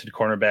of talented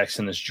cornerbacks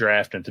in this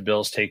draft. And if the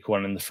Bills take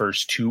one in the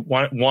first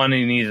one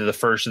in either the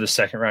first or the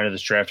second round of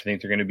this draft, I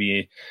think they're going to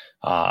be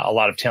a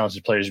lot of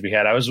talented players to be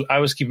had. I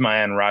was keeping my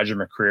eye on Roger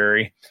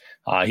McCreary.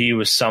 He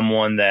was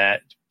someone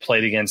that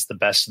played against the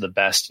best of the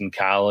best in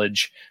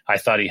college. I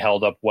thought he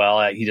held up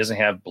well. He doesn't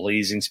have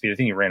blazing speed. I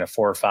think he ran a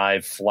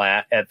 4.5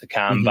 flat at the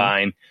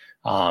Combine.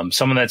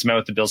 Someone that's met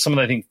with the Bills, someone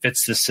that I think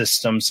fits the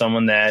system,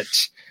 someone that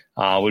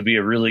would be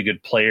a really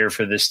good player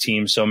for this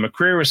team. So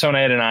McCreary was someone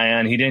I had an eye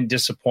on. He didn't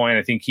disappoint.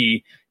 I think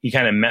he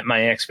kind of met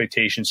my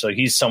expectations. So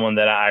he's someone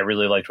that I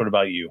really liked. What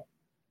about you?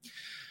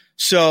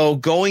 So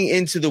going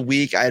into the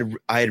week, I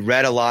had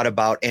read a lot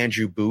about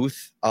Andrew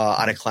Booth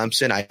out of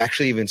Clemson. I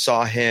actually even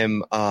saw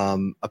him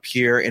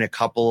appear in a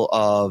couple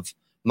of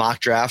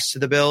mock drafts to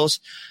the Bills.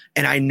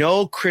 And I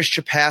know Chris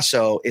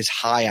Trapasso is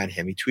high on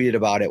him. He tweeted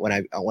about it when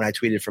I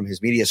tweeted from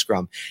his media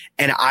scrum.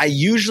 And I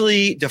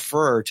usually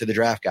defer to the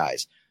draft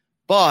guys.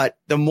 But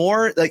the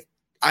more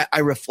I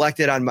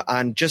reflected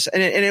on just,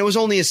 and it was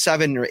only a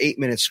 7 or 8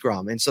 minute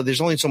scrum. And so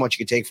there's only so much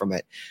you can take from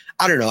it.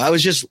 I don't know. I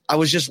was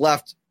just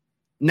left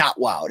not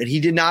wowed, and he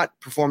did not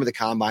perform at the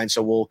Combine.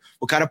 So we'll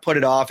kind of put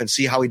it off and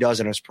see how he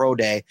does in his pro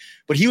day.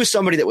 But he was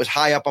somebody that was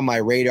high up on my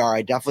radar.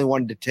 I definitely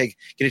wanted to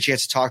get a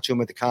chance to talk to him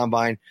at the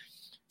Combine.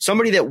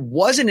 Somebody that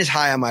wasn't as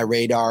high on my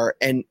radar,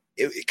 and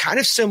it kind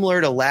of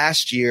similar to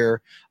last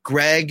year,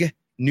 Greg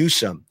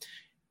Newsome.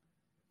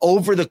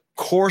 Over the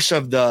course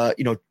of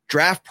the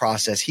draft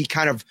process, he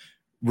kind of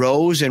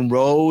rose and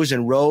rose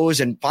and rose.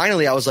 And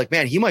finally, I was like,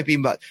 man, he might be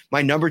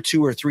my number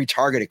 2 or 3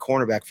 target at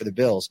cornerback for the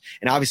Bills.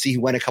 And obviously, he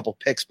went a couple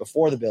picks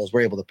before the Bills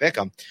were able to pick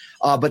him.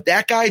 But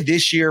that guy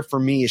this year for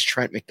me is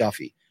Trent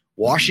McDuffie,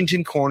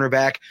 Washington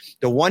cornerback.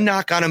 The one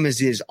knock on him is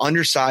he's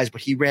undersized,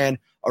 but he ran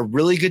a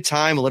really good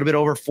time, a little bit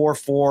over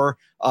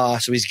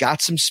 4.4. So he's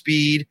got some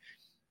speed.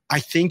 I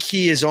think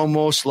he is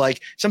almost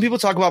like some people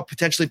talk about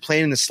potentially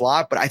playing in the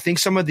slot, but I think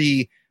some of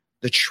the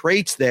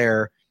traits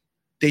there,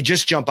 they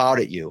just jump out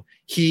at you.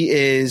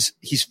 He's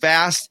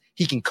fast.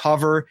 He can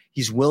cover.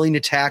 He's willing to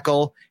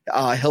tackle.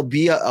 He'll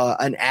be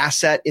an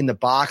asset in the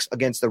box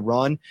against the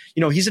run.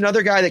 He's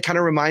another guy that kind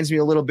of reminds me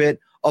a little bit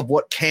of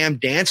what Cam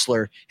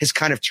Dantzler has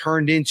kind of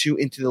turned into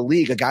the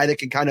league, a guy that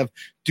can kind of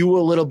do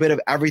a little bit of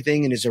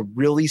everything and is a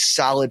really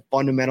solid,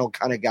 fundamental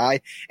kind of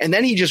guy. And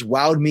then he just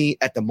wowed me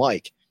at the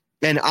mic.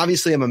 And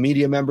obviously I'm a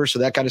media member, so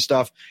that kind of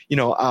stuff,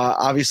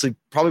 obviously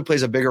probably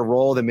plays a bigger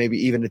role than maybe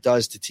even it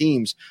does to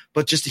teams.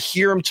 But just to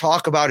hear him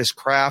talk about his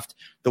craft,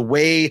 the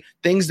way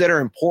things that are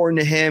important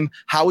to him,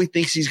 how he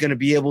thinks he's going to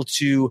be able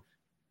to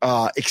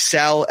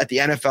excel at the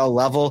NFL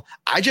level.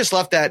 I just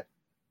left that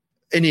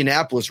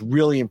Indianapolis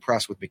really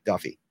impressed with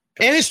McDuffie.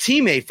 And his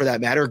teammate, for that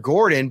matter,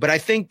 Gordon. But I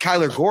think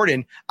Kyler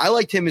Gordon, I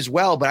liked him as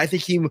well, but I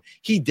think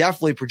he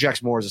definitely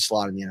projects more as a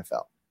slot in the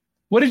NFL.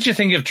 What did you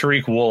think of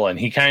Tariq Woolen?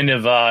 He kind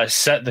of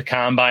set the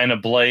combine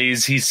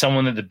ablaze. He's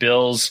someone that the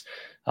Bills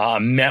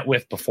met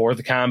with before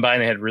the combine.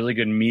 They had really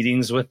good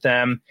meetings with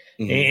them.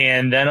 Mm-hmm.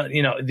 And then,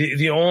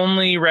 the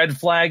only red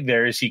flag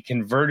there is he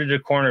converted a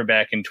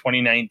cornerback in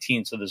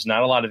 2019. So there's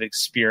not a lot of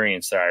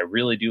experience there. I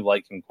really do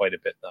like him quite a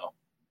bit, though.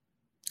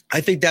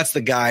 I think that's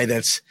the guy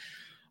that's,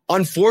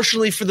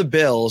 unfortunately for the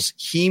Bills,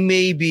 he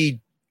may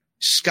be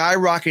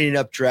skyrocketing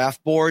up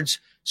draft boards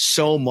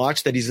so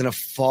much that he's going to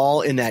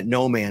fall in that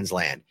no man's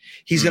land.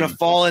 He's going to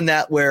fall in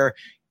that where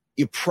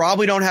you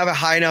probably don't have a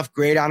high enough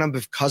grade on him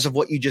because of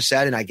what you just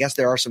said. And I guess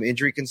there are some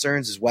injury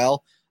concerns as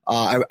well.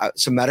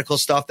 Some medical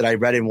stuff that I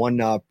read in one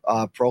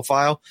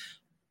profile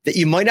that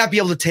you might not be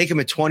able to take him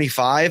at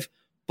 25,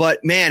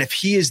 but man, if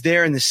he is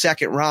there in the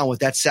second round with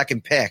that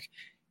second pick,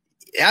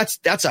 that's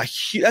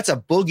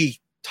a boogie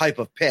type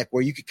of pick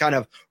where you could kind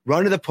of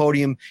run to the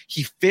podium.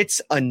 He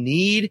fits a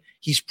need.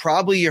 He's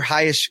probably your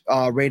highest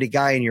rated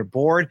guy in your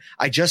board.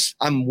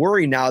 I'm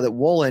worried now that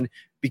Woolen,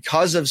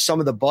 because of some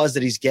of the buzz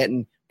that he's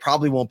getting,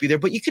 probably won't be there,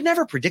 but you could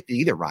never predict it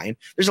either, Ryan.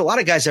 There's a lot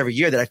of guys every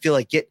year that I feel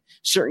like get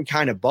certain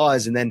kind of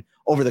buzz and then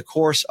over the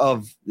course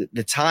of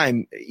the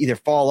time either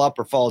fall up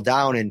or fall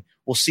down, and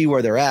we'll see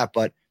where they're at.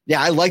 But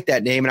yeah, I like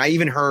that name. And I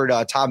even heard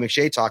Todd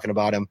McShay talking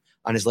about him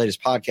on his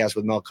latest podcast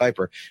with Mel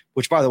Kiper,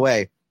 which, by the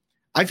way,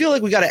 I feel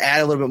like we got to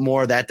add a little bit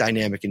more of that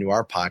dynamic into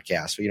our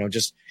podcast.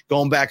 Just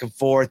going back and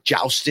forth,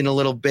 jousting a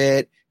little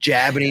bit,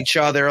 jabbing each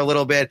other a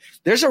little bit.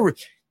 There's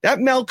that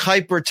Mel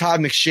Kiper, Todd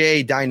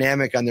McShay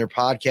dynamic on their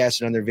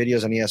podcast and on their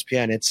videos on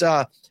ESPN.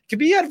 It could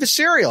be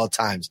adversarial at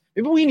times.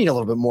 Maybe we need a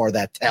little bit more of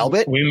that,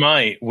 Talbot. We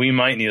might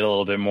need a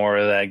little bit more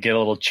of that. Get a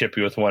little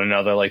chippy with one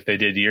another, like they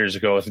did years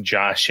ago with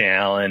Josh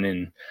Allen.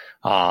 And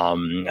I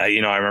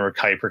remember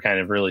Kiper kind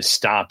of really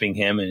stopping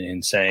him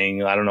and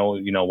saying, I don't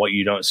know, what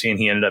you don't see. And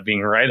he ended up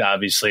being right,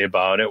 obviously,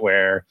 about it,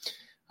 where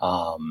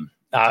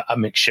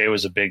McShay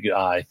was a big,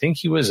 I think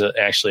he was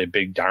actually a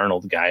big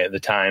Darnold guy at the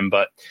time.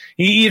 But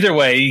either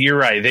way, you're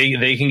right.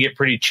 They can get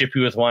pretty chippy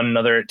with one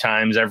another at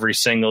times every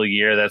single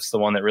year. That's the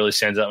one that really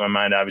stands out in my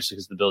mind, obviously,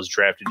 because the Bills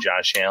drafted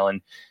Josh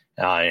Allen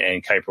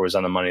and Kiper was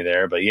on the money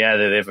there. But yeah,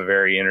 they have a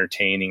very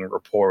entertaining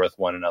rapport with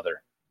one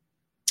another.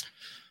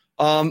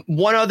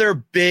 One other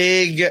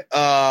big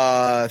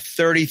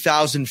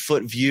 30,000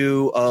 foot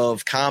view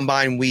of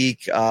Combine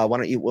Week. Why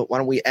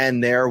don't we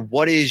end there?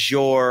 What is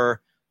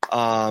your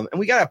and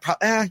we got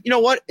you know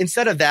what?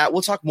 Instead of that,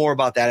 we'll talk more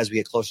about that as we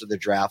get closer to the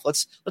draft.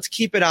 Let's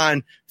keep it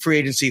on free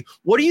agency.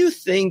 What do you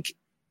think?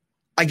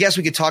 I guess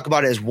we could talk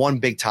about it as one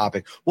big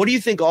topic. What do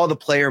you think all the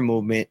player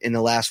movement in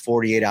the last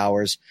 48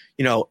 hours?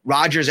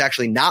 Rodgers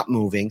actually not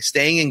moving,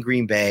 staying in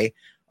Green Bay,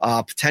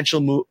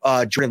 potential move,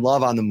 Jordan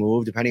Love on the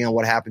move, depending on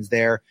what happens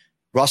there.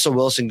 Russell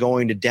Wilson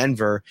going to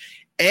Denver.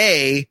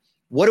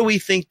 What do we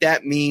think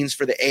that means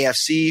for the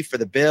AFC, for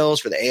the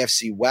Bills, for the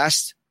AFC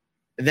West?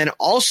 And then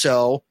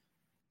also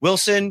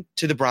Wilson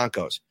to the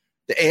Broncos.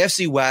 The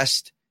AFC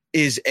West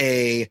is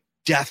a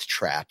death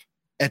trap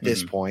at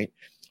this point.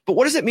 But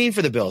what does it mean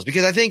for the Bills?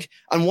 Because I think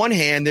on one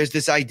hand, there's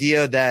this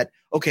idea that,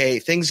 okay,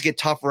 things get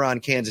tougher on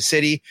Kansas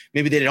City.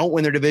 Maybe they don't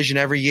win their division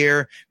every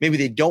year. Maybe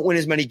they don't win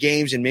as many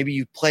games, and maybe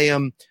you play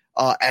them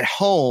at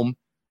home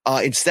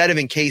instead of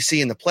in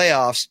KC in the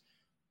playoffs.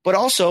 But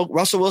also,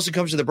 Russell Wilson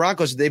comes to the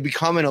Broncos. They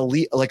become an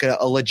elite, like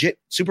a legit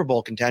Super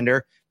Bowl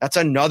contender. That's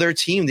another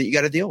team that you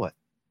got to deal with.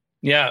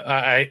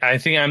 Yeah, I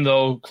think I'm,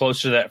 though,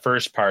 closer to that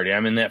first party.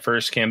 I'm in that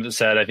first camp that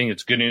said I think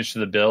it's good news for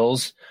the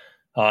Bills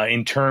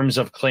in terms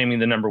of claiming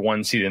the number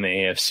one seed in the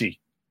AFC.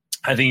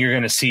 I think you're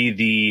going to see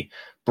the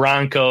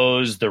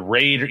Broncos, the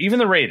Raiders, even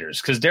the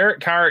Raiders, because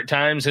Derek Carr at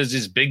times has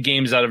these big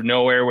games out of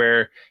nowhere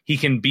where he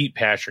can beat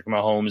Patrick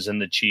Mahomes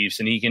and the Chiefs,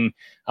 and he can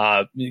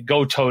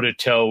go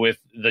toe-to-toe with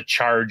the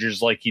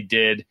Chargers like he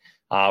did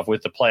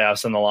with the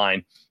playoffs on the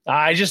line.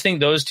 I just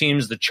think those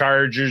teams, the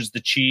Chargers,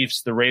 the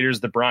Chiefs, the Raiders,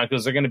 the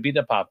Broncos, are going to beat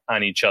up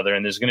on each other,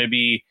 and there's going to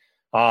be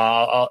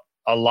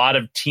a lot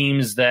of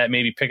teams that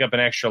maybe pick up an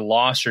extra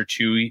loss or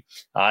two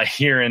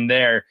here and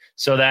there.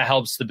 So that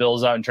helps the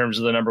Bills out in terms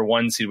of the number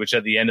one seed, which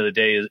at the end of the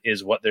day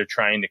is what they're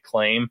trying to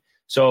claim.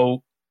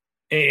 So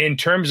in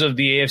terms of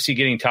the AFC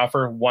getting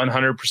tougher,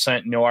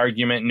 100%, no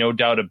argument, no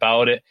doubt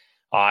about it.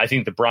 I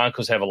think the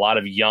Broncos have a lot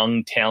of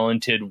young,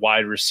 talented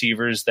wide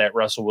receivers that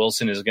Russell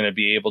Wilson is going to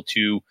be able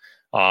to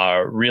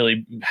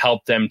really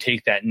help them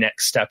take that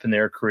next step in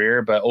their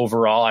career. But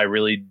overall, I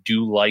really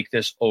do like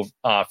this for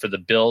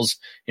the Bills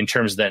in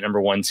terms of that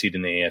number one seed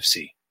in the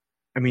AFC.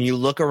 I mean, you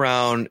look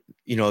around,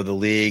 the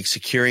league,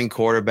 securing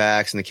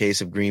quarterbacks in the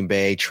case of Green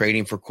Bay,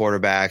 trading for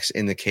quarterbacks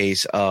in the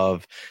case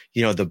of,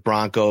 the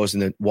Broncos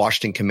and the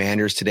Washington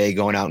Commanders today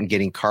going out and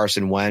getting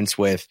Carson Wentz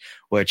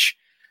which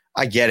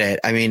I get it.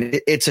 I mean,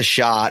 it's a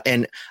shot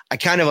and I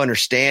kind of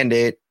understand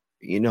it.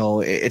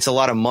 It's a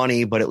lot of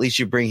money, but at least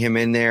you bring him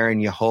in there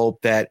and you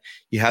hope that,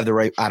 you have the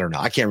right, I don't know.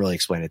 I can't really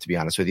explain it, to be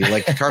honest with you.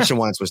 Like Carson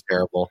Wentz was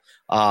terrible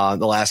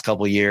the last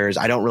couple of years.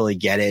 I don't really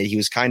get it. He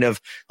was kind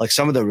of like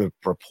some of the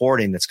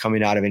reporting that's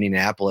coming out of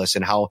Indianapolis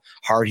and how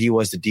hard he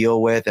was to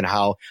deal with, and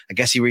how I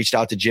guess he reached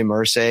out to Jim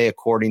Irsay,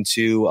 according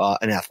to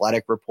an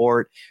Athletic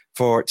report,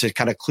 to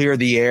kind of clear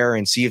the air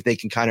and see if they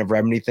can kind of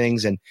remedy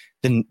things. And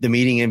the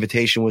meeting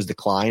invitation was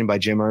declined by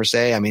Jim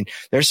Irsay. I mean,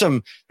 there's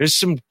some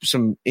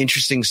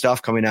interesting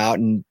stuff coming out,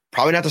 and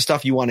probably not the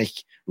stuff you want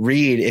to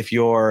read if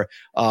you're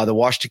the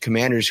Washington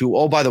Commanders, who,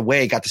 oh, by the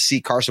way, got to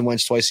see Carson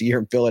Wentz twice a year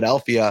in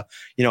Philadelphia,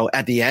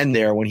 at the end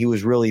there when he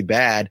was really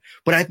bad.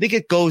 But I think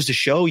it goes to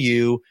show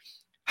you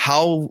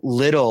how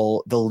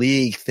little the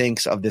league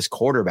thinks of this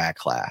quarterback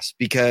class,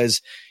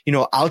 because,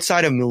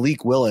 outside of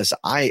Malik Willis,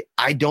 I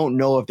don't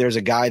know if there's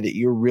a guy that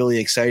you're really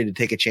excited to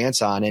take a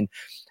chance on. And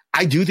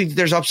I do think that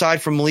there's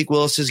upside from Malik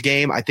Willis's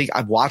game. I think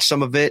I've watched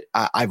some of it.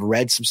 I've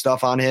read some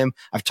stuff on him.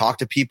 I've talked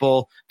to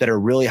people that are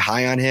really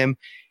high on him.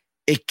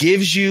 It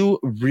gives you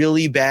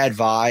really bad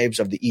vibes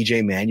of the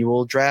EJ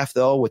Manuel draft,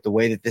 though, with the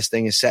way that this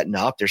thing is setting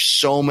up. There's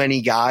so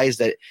many guys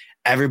that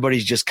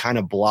everybody's just kind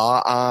of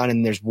blah on.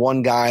 And there's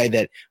one guy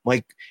that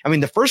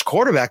the first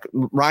quarterback,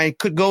 Ryan,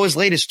 could go as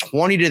late as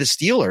 20 to the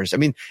Steelers. I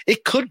mean,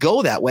 it could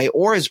go that way,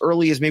 or as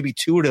early as maybe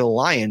 2 to the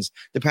Lions,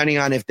 depending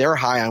on if they're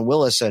high on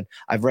Willis. And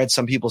I've read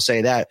some people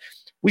say that.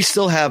 We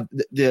still have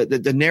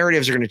the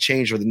narratives are going to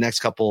change over the next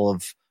couple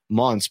of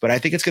months, but I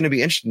think it's going to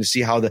be interesting to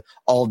see how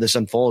all of this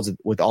unfolds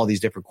with all these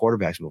different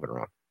quarterbacks moving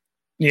around.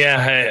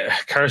 Yeah,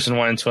 Carson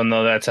Wentz,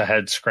 though, that's a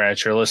head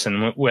scratcher.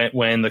 Listen,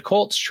 when the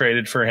Colts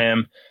traded for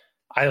him,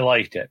 I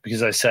liked it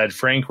because I said,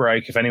 Frank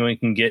Reich, if anyone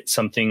can get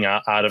something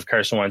out of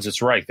Carson Wentz,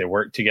 it's Reich. They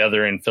worked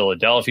together in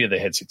Philadelphia. They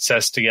had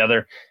success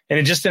together, and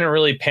it just didn't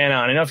really pan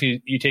out. I know if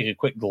you take a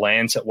quick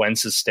glance at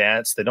Wentz's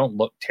stats, they don't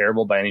look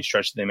terrible by any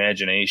stretch of the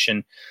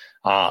imagination,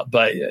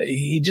 but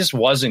he just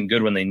wasn't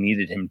good when they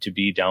needed him to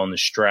be down the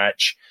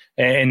stretch.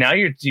 And now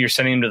you're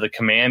sending him to the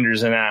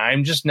Commanders, and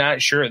I'm just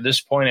not sure at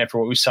this point, after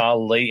what we saw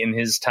late in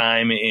his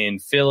time in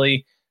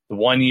Philly, the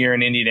 1 year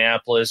in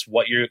Indianapolis,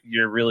 what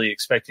you're really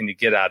expecting to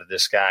get out of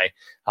this guy.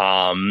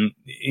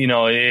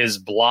 As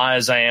blah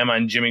as I am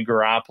on Jimmy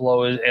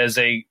Garoppolo as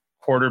a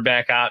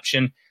quarterback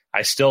option,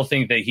 I still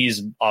think that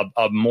he's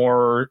a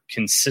more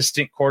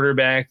consistent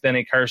quarterback than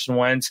a Carson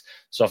Wentz.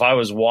 So if I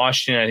was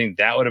Washington, I think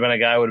that would have been a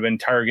guy I would have been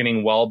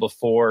targeting well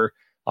before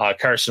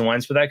Carson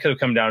Wentz. But that could have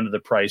come down to the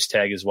price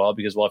tag as well,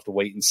 because we'll have to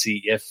wait and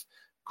see if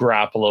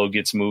Garoppolo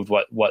gets moved,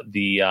 what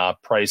the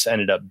price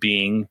ended up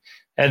being.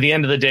 At the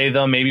end of the day,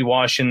 though, maybe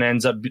Washington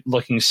ends up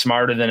looking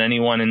smarter than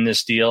anyone in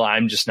this deal.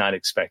 I'm just not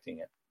expecting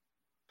it.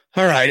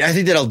 All right. I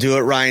think that'll do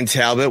it, Ryan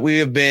Talbot. We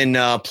have been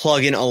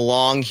plugging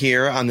along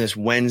here on this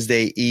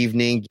Wednesday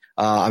evening.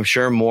 I'm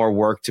sure more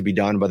work to be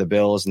done by the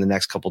Bills in the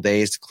next couple of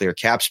days to clear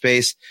cap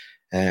space,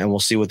 and we'll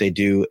see what they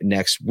do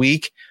next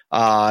week.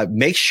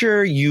 Make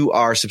sure you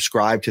are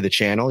subscribed to the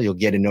channel. You'll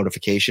get a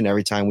notification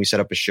every time we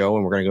set up a show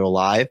and we're going to go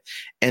live.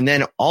 And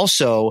then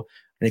also,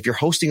 and if you're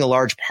hosting a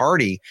large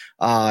party,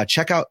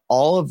 check out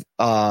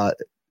the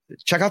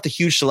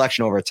huge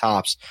selection over at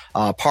Tops.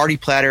 Party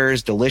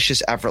platters,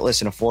 delicious,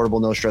 effortless, and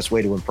affordable, no stress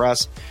way to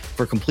impress.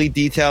 For complete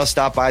details,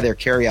 stop by their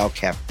carryout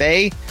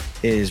cafe. It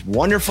is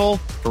wonderful.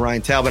 For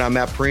Ryan Talbot, I'm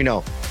Matt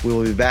Perino. We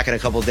will be back in a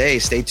couple of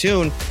days. Stay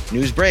tuned.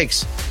 News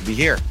breaks. We'll be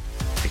here.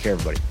 Take care,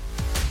 everybody.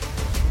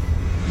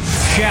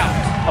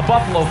 Shout, a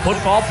Buffalo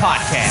football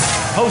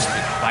podcast,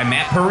 hosted by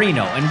Matt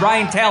Perino and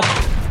Ryan Talbot.